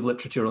plenty of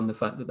literature on the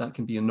fact that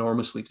can be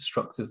enormously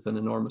destructive and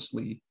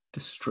enormously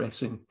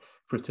distressing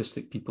for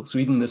autistic people. So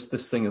even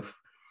this thing of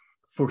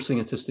forcing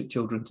autistic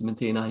children to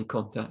maintain eye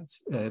contact,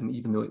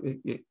 even though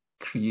it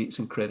creates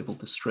incredible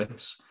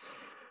distress.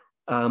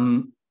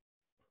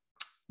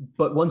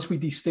 But once we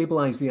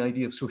destabilize the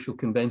idea of social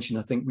convention,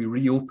 I think we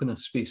reopen a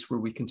space where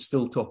we can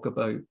still talk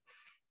about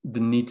the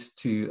need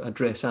to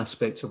address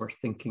aspects of our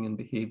thinking and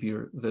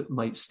behavior that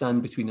might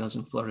stand between us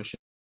and flourishing.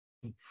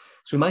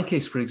 So in my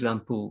case, for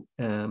example,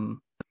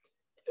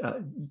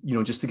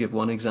 just to give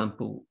one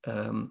example,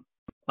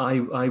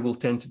 I will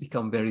tend to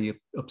become very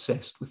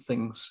obsessed with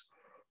things,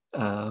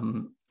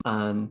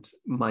 and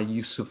my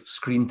use of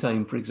screen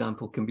time, for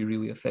example, can be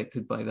really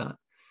affected by that.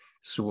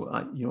 So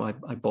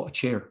I bought a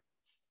chair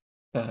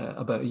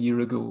about a year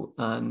ago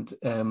and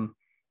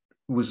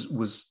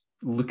was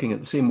looking at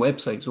the same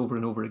websites over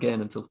and over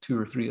again until 2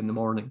 or 3 in the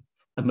morning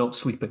and not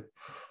sleeping,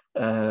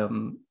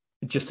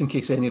 just in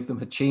case any of them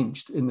had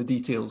changed in the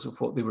details of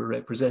what they were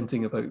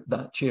representing about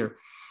that chair.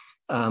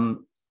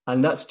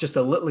 And that's just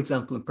a little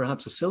example, and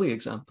perhaps a silly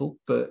example,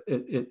 but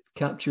it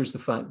captures the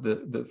fact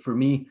that for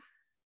me,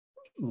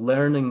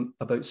 learning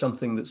about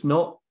something that's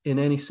not in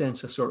any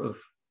sense a sort of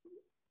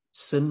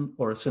sin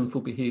or a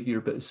sinful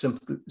behavior, but is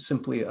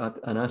simply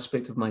an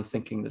aspect of my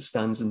thinking that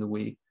stands in the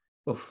way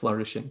of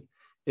flourishing.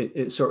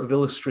 It sort of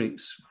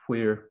illustrates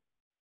where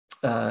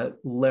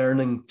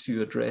learning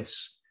to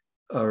address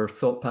our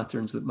thought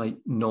patterns that might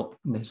not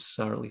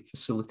necessarily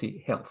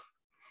facilitate health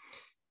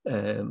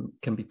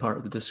can be part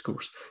of the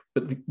discourse.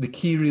 But the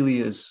key really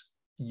is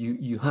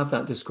you have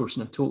that discourse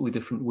in a totally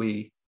different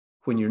way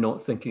when you're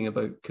not thinking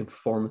about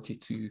conformity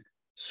to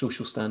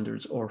social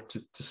standards or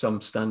to some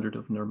standard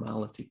of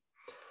normality.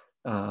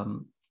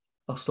 I'll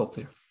stop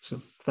there. So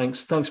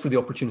thanks for the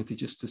opportunity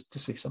just to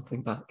say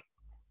something back.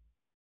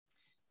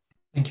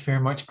 Thank you very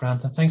much,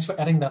 Grant, and thanks for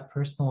adding that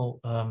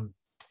personal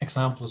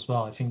example as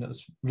well. I think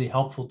that's really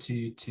helpful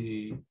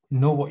to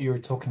know what you were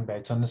talking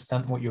about, to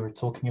understand what you were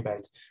talking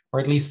about, or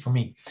at least for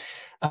me.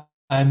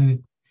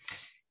 I'm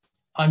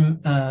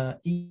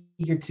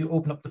eager to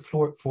open up the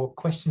floor for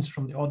questions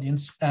from the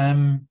audience.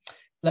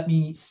 Let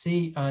me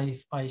see,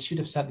 I should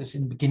have said this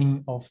in the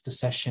beginning of the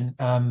session.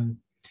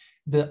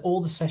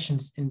 All the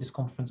sessions in this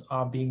conference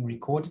are being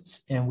recorded,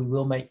 and we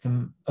will make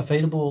them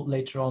available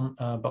later on,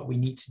 but we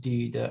need to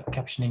do the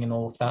captioning and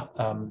all of that,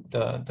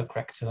 the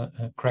correct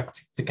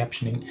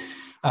captioning.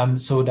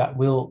 So that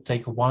will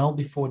take a while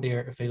before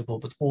they're available,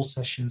 but all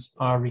sessions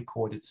are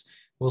recorded.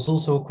 There was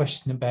also a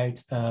question about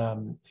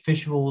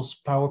visuals,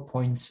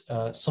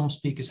 PowerPoints. Some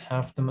speakers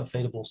have them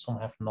available, some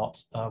have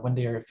not. When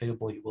they are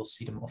available, you will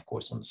see them, of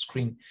course, on the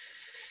screen.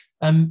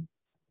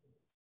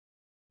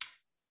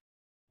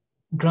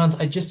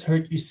 Grant, I just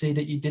heard you say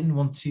that you didn't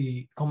want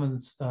to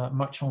comment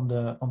much on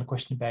the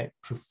question about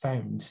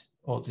profound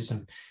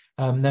autism.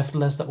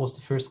 Nevertheless, that was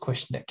the first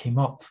question that came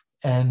up,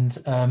 and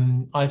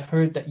I've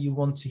heard that you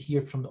want to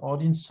hear from the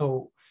audience.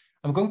 So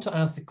I'm going to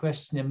ask the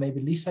question, and maybe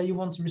Lisa, you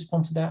want to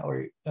respond to that,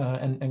 or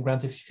and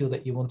Grant, if you feel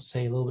that you want to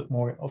say a little bit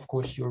more, of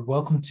course you're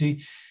welcome to.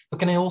 But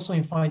can I also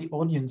invite the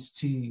audience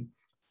to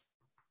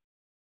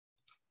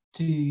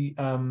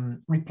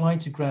reply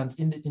to Grant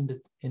in the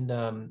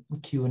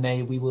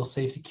Q&A. We will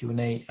save the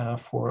Q&A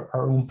for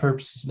our own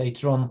purposes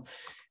later on,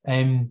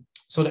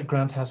 so that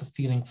Grant has a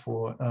feeling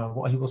for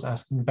what he was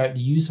asking about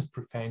the use of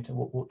profound and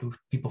what do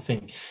people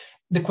think.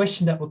 The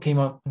question that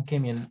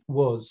came in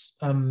was,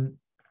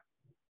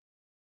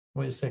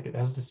 Wait a second, it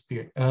has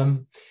disappeared.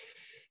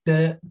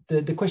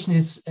 The question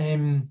is,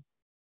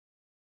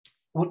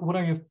 what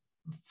are your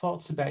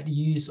thoughts about the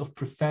use of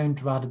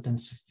profound rather than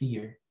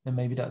severe? And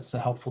maybe that's a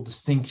helpful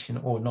distinction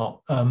or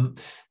not.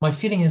 My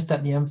feeling is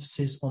that the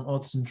emphasis on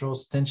autism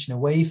draws attention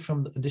away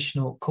from the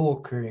additional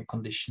co-occurring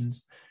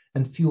conditions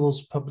and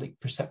fuels public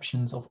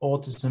perceptions of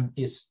autism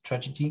is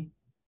tragedy.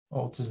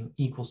 Autism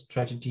equals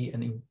tragedy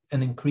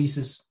and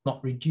increases,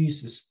 not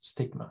reduces,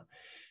 stigma.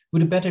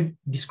 Would a better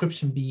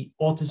description be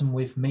autism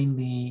with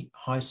mainly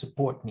high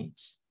support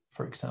needs,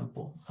 for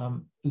example?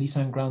 Lisa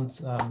and Grant,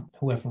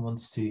 whoever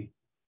wants to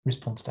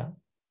respond to that.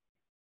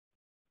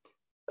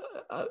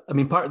 I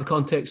mean, part of the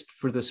context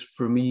for this,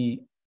 for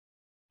me,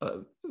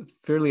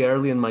 fairly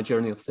early in my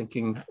journey of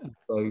thinking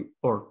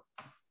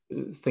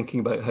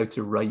about how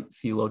to write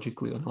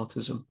theologically on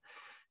autism,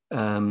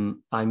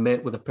 I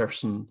met with a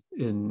person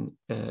in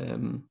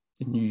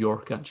New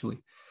York, actually,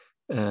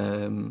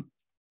 and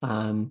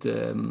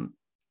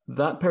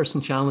that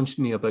person challenged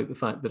me about the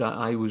fact that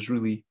I was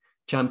really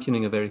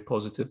championing a very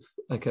positive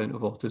account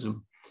of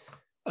autism,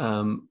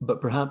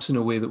 but perhaps in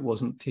a way that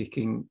wasn't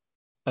taking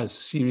as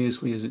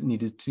seriously as it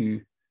needed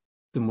to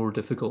the more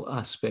difficult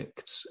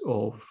aspects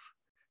of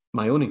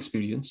my own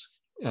experience.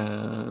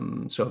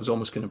 So I was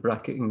almost kind of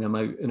bracketing them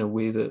out in a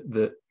way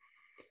that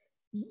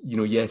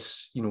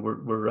yes,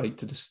 we're right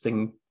to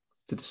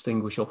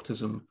distinguish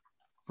autism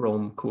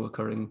from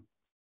co-occurring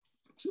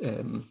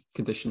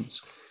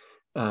conditions.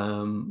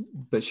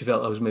 But she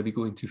felt I was maybe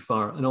going too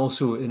far, and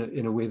also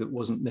in a way that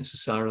wasn't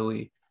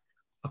necessarily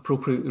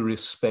appropriately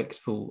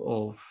respectful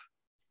of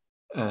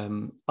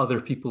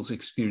other people's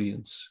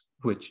experience,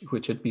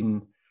 which had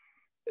been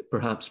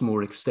perhaps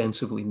more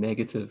extensively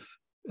negative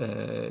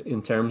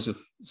in terms of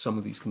some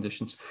of these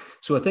conditions.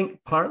 So I think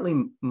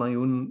partly my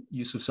own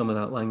use of some of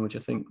that language, I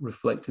think,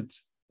 reflected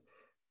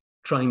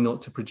trying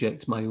not to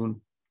project my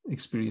own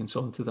experience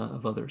onto that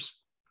of others.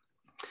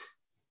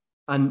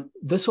 And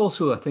this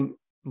also, I think,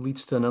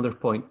 leads to another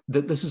point,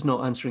 that this is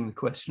not answering the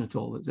question at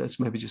all. It's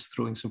maybe just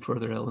throwing some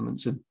further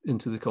elements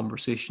into the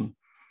conversation.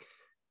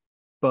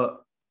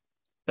 But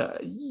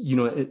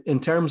in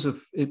terms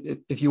of,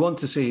 if you want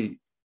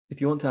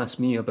to ask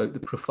me about the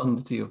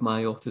profundity of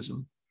my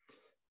autism,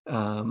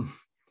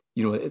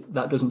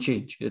 that doesn't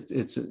change.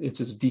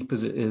 It's as deep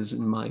as it is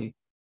in my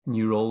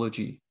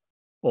neurology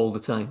all the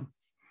time.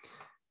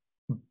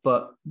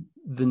 But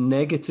the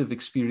negative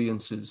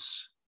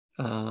experiences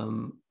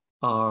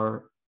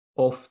are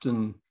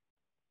often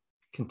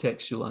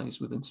contextualized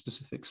within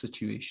specific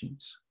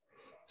situations.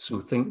 So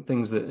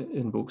things that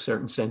invoke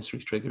certain sensory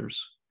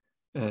triggers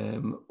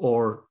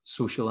or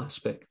social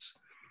aspects.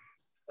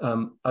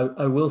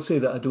 I will say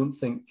that I don't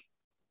think,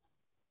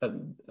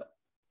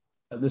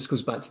 this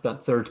goes back to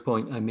that third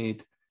point I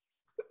made,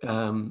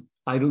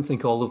 I don't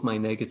think all of my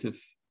negative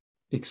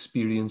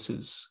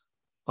experiences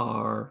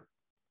are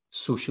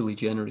socially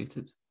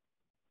generated.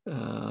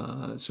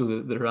 So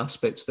that there are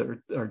aspects that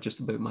are just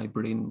about my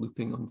brain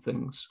looping on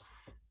things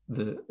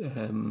that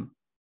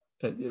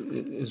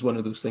is one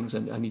of those things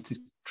I need to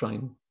try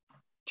and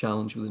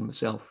challenge within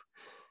myself.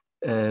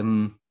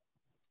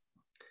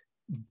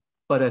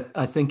 But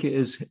I think it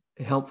is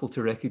helpful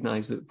to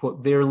recognize that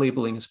what they're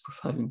labeling as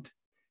profound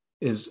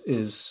is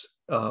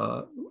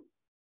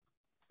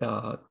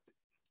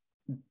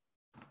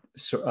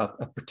sort of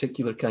a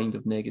particular kind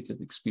of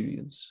negative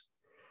experience.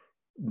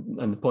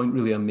 And the point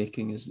really I'm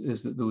making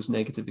is that those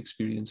negative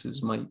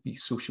experiences might be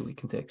socially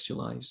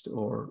contextualized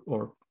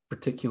or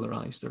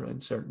particularized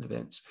around certain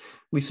events.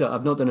 Lisa,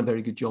 I've not done a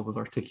very good job of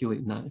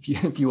articulating that.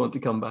 If you want to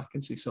come back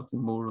and say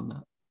something more on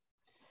that.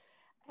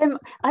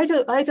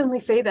 I'd only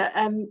say that,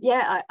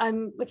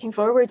 I'm looking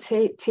forward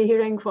to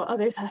hearing what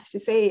others have to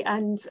say.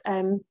 And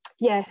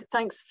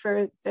thanks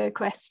for the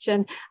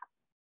question.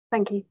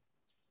 Thank you.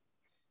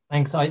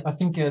 Thanks. I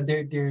think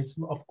there's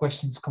a lot of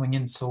questions coming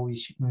in, so we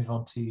should move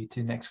on to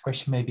the next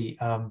question maybe.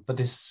 But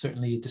this is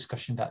certainly a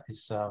discussion that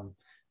is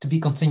to be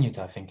continued,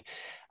 I think.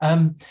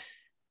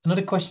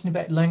 Another question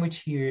about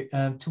language here.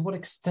 To what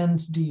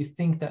extent do you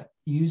think that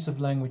use of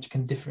language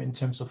can differ in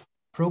terms of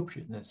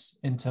appropriateness,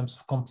 in terms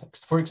of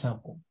context? For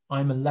example,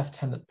 I'm a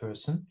left-handed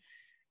person,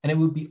 and it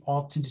would be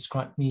odd to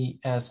describe me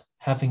as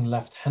having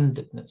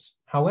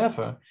left-handedness.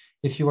 However,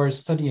 if you are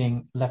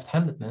studying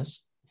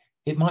left-handedness,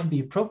 it might be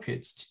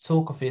appropriate to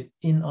talk of it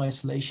in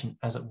isolation,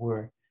 as it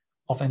were,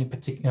 of any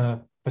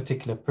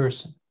particular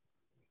person.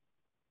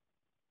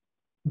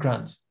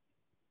 Grant.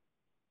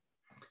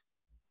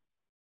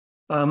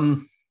 I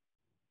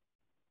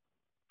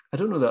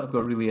don't know that I've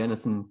got really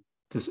anything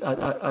to say.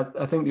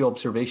 I think the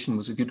observation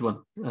was a good one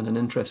and an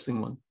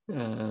interesting one.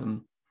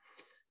 And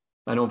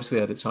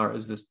obviously at its heart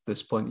is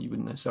this point that you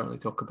wouldn't necessarily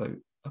talk about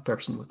a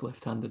person with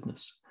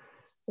left-handedness.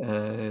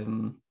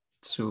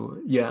 So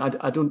yeah,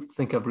 I don't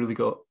think I've really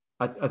got,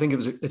 I think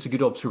it's a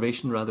good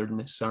observation rather than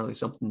necessarily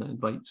something that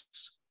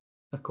invites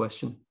a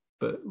question.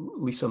 But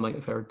Lisa might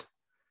have heard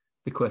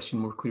the question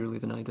more clearly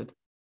than I did.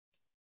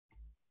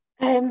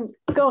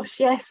 Gosh,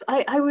 yes,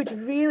 I would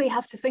really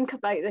have to think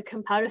about the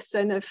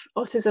comparison of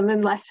autism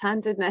and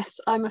left-handedness.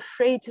 I'm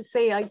afraid to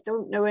say I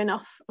don't know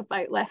enough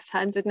about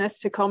left-handedness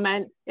to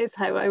comment, is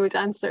how I would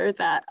answer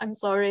that. I'm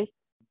sorry.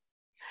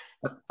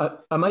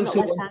 I might say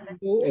one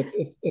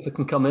thing, if it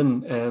can come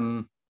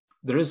in.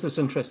 There is this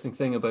interesting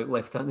thing about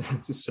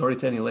left-handed, sorry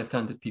to any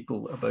left-handed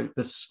people about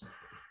this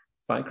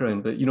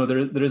background, but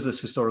there is this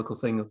historical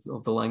thing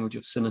of the language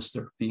of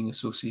sinister being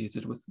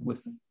associated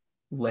with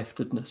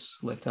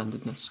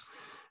left-handedness.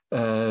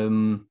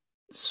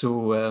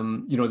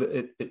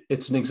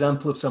 It's an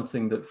example of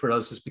something that for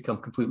us has become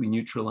completely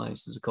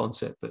neutralized as a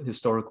concept, but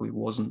historically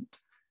wasn't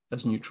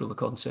as neutral a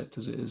concept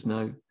as it is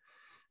now.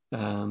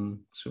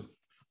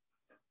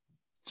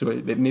 So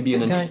it may be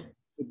an interesting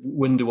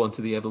window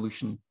onto the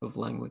evolution of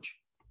language.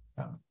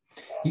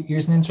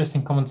 Here's an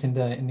interesting comment in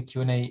the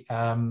Q&A.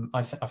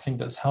 I think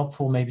that's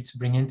helpful maybe to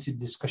bring into the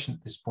discussion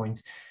at this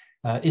point.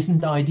 Isn't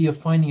the idea of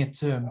finding a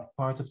term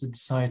part of the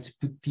desire to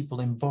put people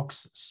in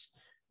boxes?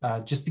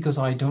 Just because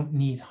I don't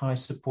need high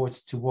support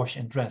to wash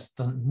and dress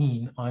doesn't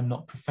mean I'm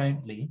not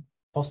profoundly,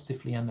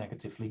 positively and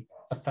negatively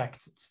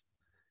affected.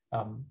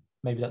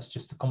 Maybe that's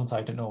just a comment,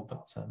 I don't know,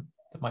 but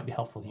that might be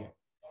helpful here.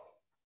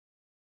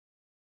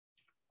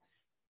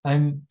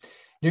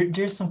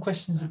 There's some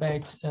questions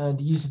about the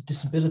use of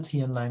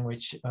disability in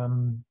language.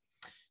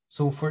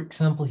 So for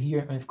example,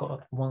 here I've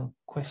got one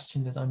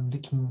question that I'm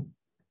looking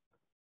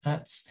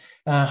at.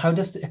 How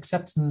does the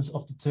acceptance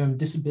of the term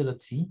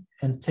disability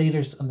and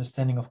Taylor's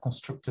understanding of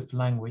constructive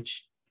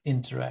language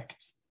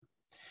interact?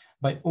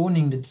 By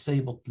owning the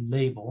disabled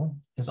label,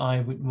 as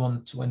I would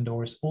want to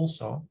endorse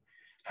also,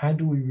 how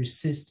do we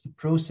resist a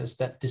process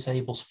that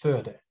disables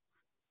further?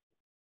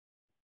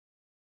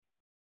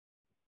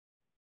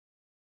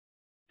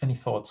 Any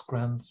thoughts,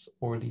 Grant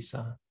or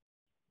Lisa?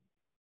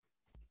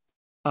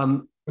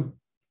 I'm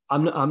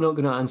not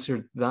going to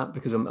answer that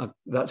because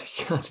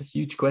that's a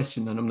huge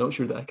question, and I'm not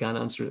sure that I can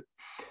answer it.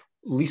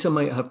 Lisa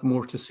might have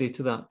more to say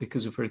to that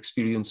because of her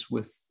experience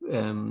with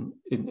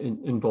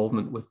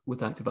involvement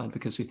with active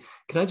advocacy.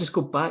 Can I just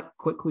go back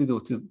quickly though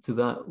to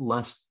that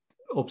last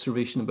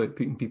observation about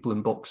putting people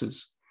in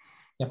boxes?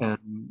 Yeah.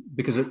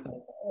 Because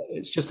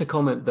it's just a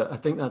comment that I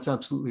think that's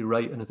absolutely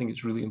right, and I think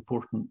it's really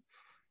important.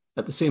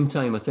 At the same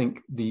time, I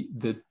think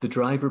the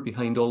driver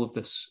behind all of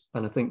this,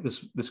 and I think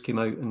this came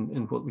out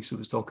in what Lisa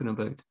was talking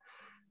about,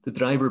 the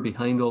driver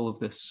behind all of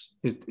this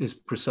is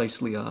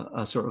precisely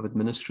a sort of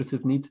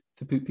administrative need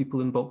to put people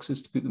in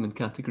boxes, to put them in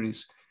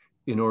categories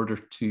in order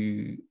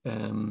to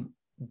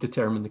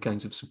determine the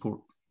kinds of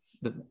support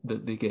that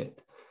they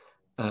get.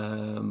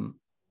 And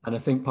I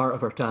think part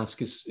of our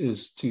task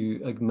is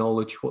to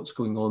acknowledge what's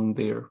going on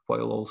there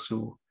while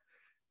also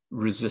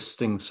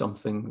resisting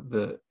something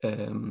that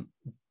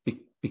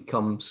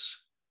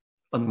becomes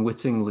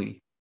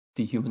unwittingly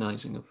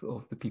dehumanizing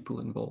of the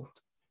people involved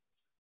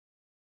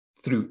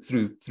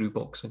through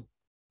boxing.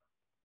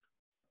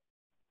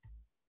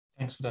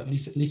 Thanks for that.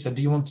 Lisa,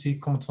 do you want to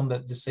comment on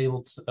that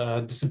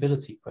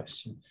disability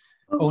question?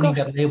 Oh, Owning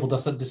gosh. that label,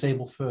 does that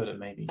disable further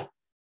maybe?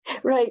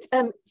 Right.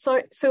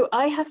 So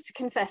I have to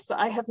confess that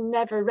I have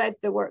never read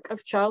the work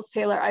of Charles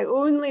Taylor. I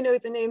only know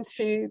the name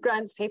through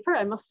Grant's paper.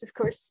 I must, of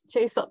course,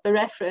 chase up the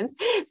reference.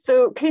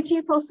 So could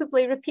you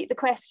possibly repeat the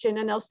question,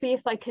 and I'll see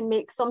if I can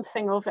make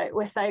something of it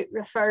without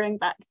referring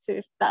back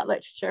to that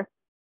literature.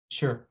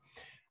 Sure.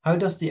 How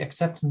does the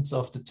acceptance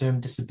of the term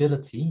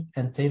disability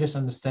and Taylor's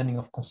understanding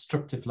of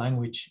constructive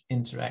language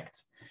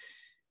interact?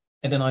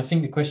 And then I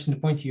think the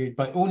point here,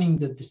 by owning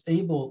the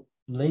disabled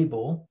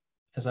label,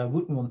 as I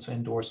would want to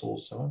endorse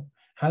also,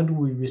 how do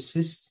we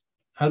resist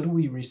a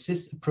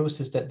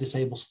process that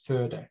disables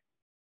further?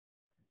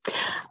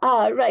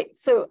 Right.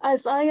 So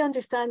as I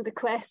understand the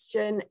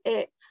question,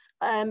 it's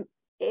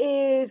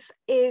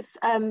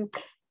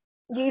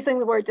using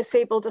the word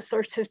disabled a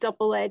sort of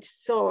double-edged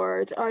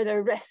sword? Are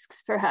there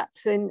risks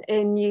perhaps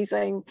in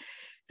using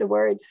the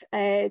word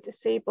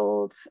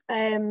disabled?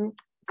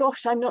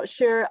 Gosh, I'm not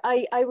sure.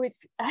 I would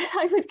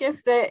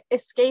give the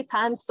escape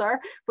answer,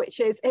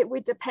 which is it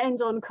would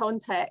depend on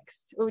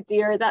context. Oh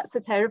dear, that's a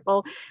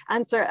terrible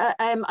answer.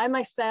 I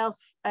myself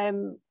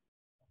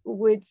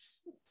would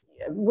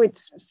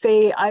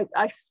say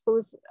I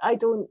suppose I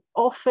don't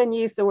often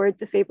use the word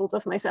disabled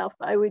of myself,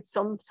 but I would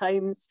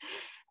sometimes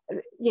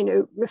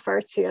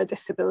refer to a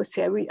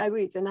disability. I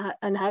would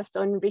and have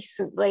done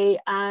recently,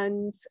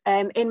 and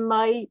in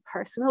my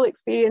personal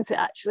experience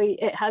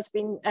it has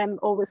been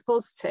always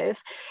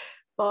positive,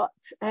 but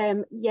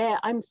yeah,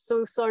 I'm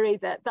so sorry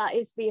that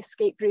is the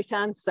escape route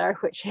answer,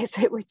 which is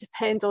it would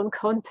depend on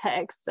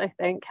context. I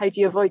think, how do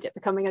you avoid it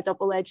becoming a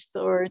double-edged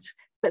sword?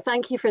 But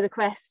thank you for the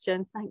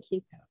question. Thank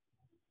you.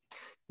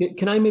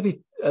 Can I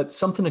maybe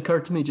something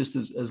occurred to me just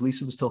as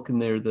Lisa was talking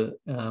there that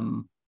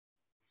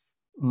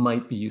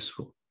might be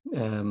useful.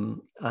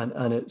 And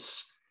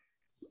it's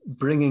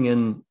bringing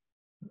in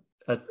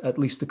at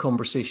least the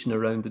conversation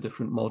around the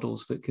different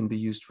models that can be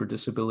used for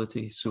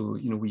disability. So,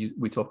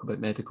 we talk about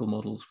medical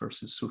models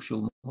versus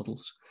social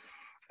models.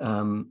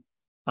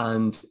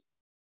 And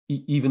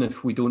even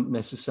if we don't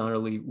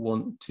necessarily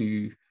want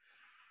to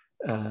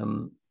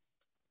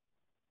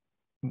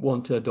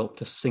want to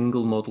adopt a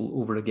single model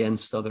over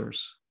against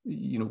others,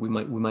 we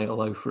might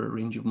allow for a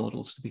range of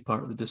models to be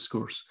part of the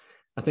discourse.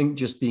 I think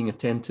just being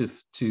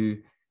attentive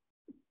to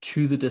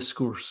the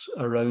discourse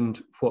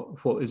around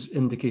what is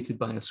indicated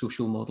by a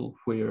social model,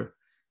 where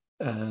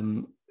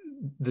the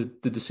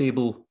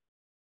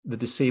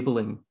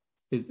disabling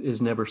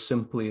is never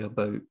simply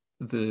about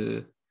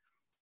the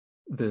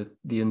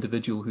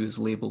individual who is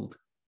labelled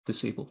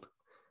disabled,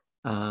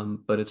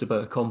 but it's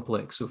about a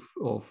complex of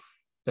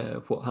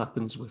what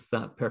happens with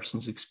that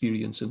person's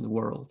experience in the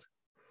world,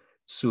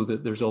 so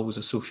that there's always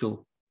a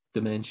social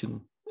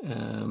dimension.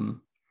 And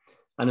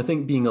I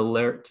think being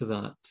alert to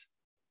that,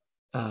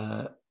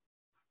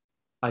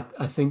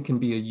 I think can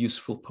be a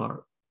useful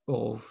part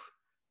of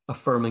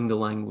affirming the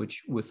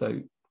language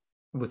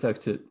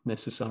without it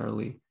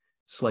necessarily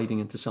sliding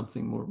into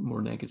something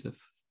more negative.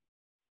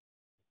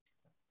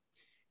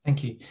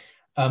 Thank you.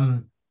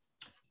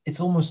 It's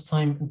almost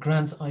time.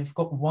 Grant, I've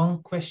got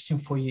one question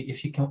for you,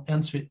 if you can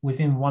answer it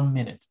within 1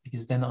 minute,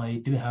 because then I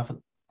do have a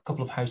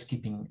couple of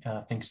housekeeping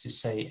things to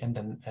say, and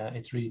then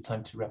it's really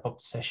time to wrap up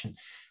the session.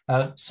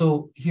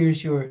 So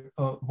here's your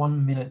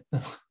 1 minute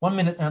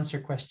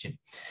answer question.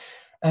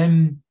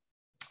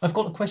 I've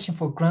got a question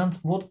for Grant.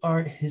 What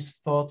are his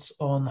thoughts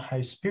on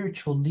how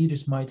spiritual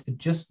leaders might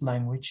adjust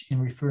language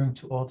in referring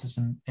to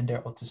autism and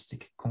their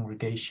autistic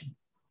congregation?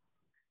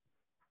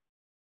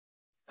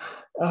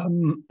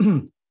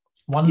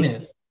 1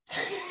 minute.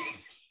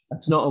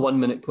 That's not a 1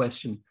 minute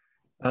question.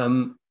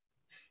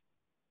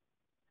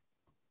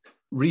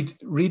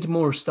 Read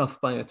more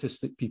stuff by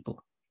autistic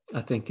people,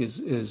 I think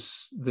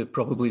is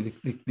probably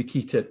the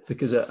key tip,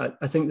 because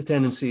I think the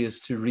tendency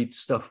is to read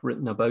stuff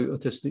written about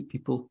autistic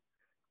people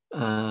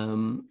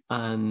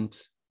and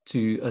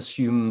to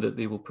assume that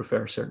they will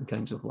prefer certain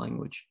kinds of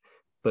language.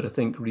 But I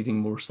think reading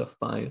more stuff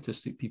by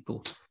autistic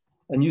people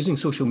and using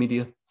social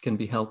media can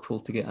be helpful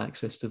to get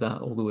access to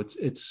that, although it's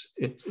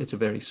a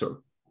very sort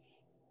of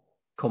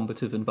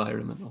combative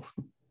environment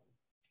often.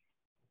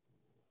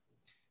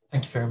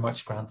 Thank you very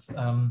much, Grant.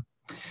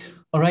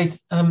 All right.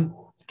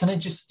 Can I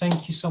just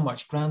thank you so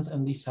much, Grant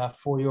and Lisa,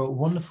 for your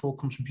wonderful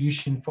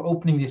contribution, for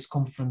opening this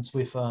conference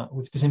with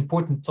this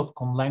important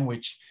topic on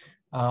language.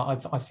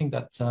 I think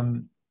that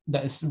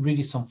that is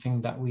really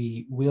something that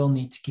we will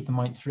need to keep in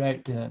mind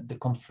throughout the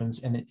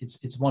conference, and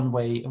it's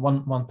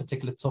one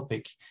particular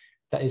topic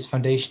that is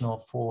foundational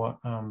for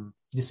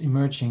this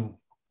emerging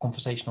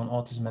conversation on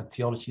autism and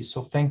theology.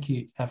 So thank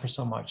you ever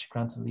so much,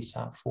 Grant and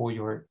Lisa, for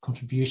your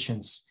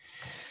contributions.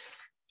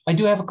 I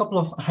do have a couple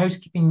of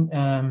housekeeping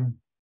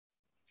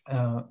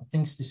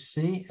things to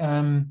say.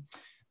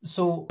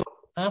 So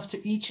after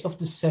each of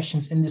the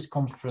sessions in this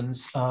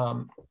conference,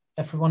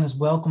 everyone is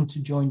welcome to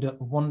join the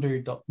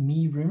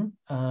wonder.me room.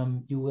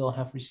 You will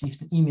have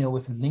received an email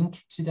with a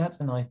link to that,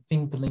 and I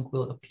think the link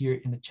will appear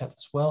in the chat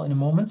as well in a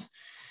moment.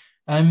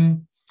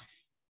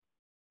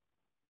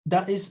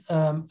 That is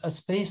a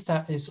space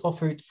that is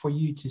offered for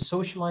you to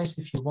socialize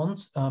if you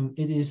want.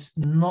 It is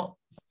not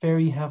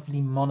very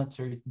heavily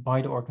monitored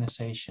by the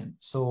organization.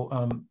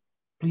 So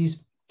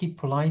please keep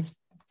polite,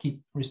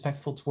 keep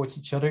respectful towards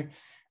each other.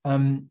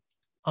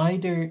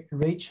 Either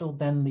Rachel,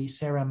 Denley,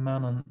 Sarah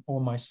Manon,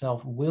 or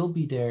myself will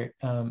be there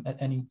at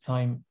any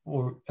time,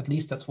 or at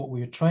least that's what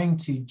we're trying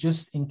to,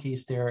 just in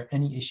case there are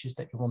any issues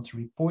that you want to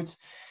report.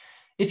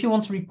 If you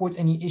want to report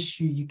any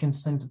issue, you can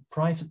send a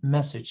private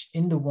message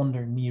in the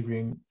Wonder Me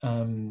room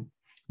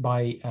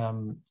by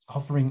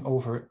hovering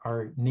over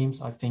our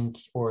names, I think,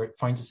 or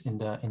find us in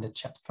the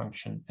chat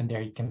function, and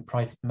there you can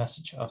private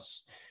message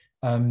us.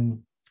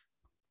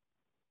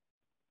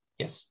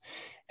 Yes.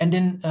 And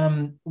then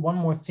one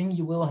more thing,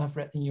 you will have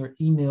read in your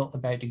email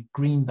about the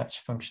green badge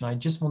function. I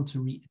just want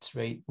to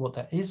reiterate what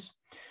that is.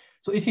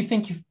 So if you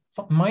think you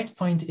might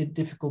find it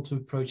difficult to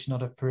approach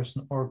another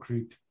person or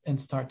group and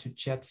start to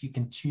chat, you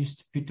can choose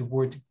to put the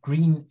word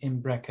green in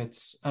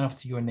brackets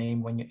after your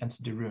name when you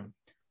enter the room.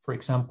 For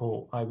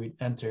example, I would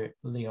enter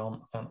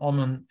Léon van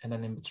Ommen and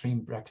then in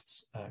between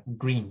brackets,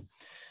 green.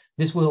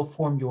 This will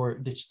form your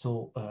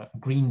digital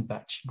green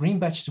badge. Green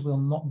badges will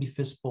not be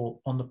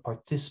visible on the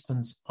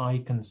participants'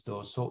 icons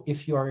though. So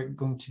if you are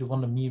going to the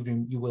Wonder Me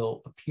room, you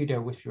will appear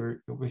there with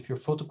your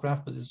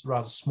photograph, but it's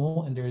rather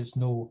small and there is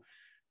no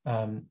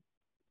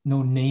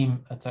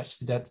name attached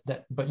to that,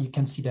 but you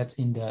can see that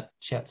in the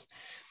chat.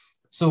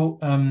 So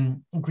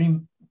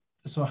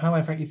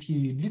however, if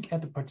you look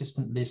at the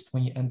participant list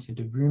when you enter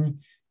the room,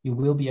 you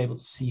will be able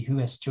to see who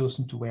has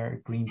chosen to wear a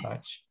green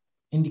badge,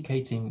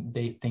 indicating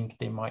they think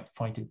they might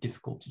find it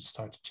difficult to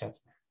start a chat,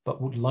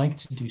 but would like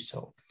to do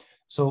so.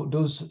 So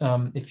those,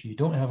 if you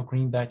don't have a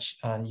green badge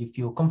and you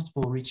feel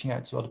comfortable reaching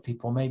out to other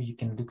people, maybe you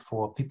can look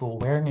for people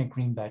wearing a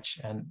green badge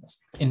and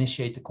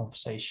initiate the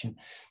conversation.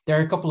 There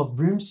are a couple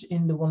of rooms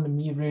in the Wonder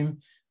Me room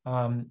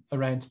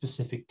around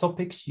specific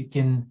topics. You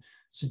can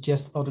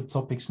suggest other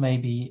topics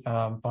maybe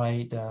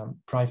by the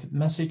private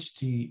message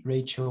to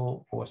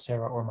Rachel or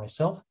Sarah or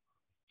myself.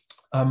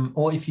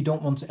 Or if you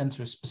don't want to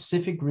enter a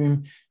specific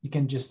room, you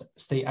can just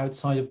stay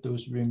outside of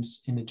those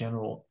rooms in the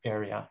general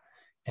area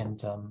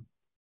and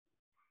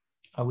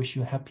I wish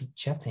you happy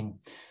chatting.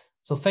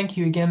 So thank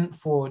you again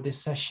for this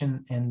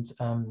session, and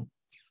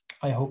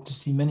I hope to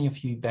see many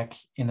of you back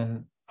in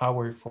an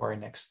hour for our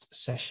next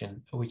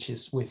session, which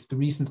is with the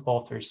recent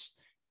authors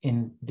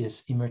in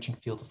this emerging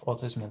field of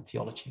autism and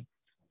theology.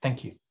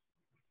 Thank you.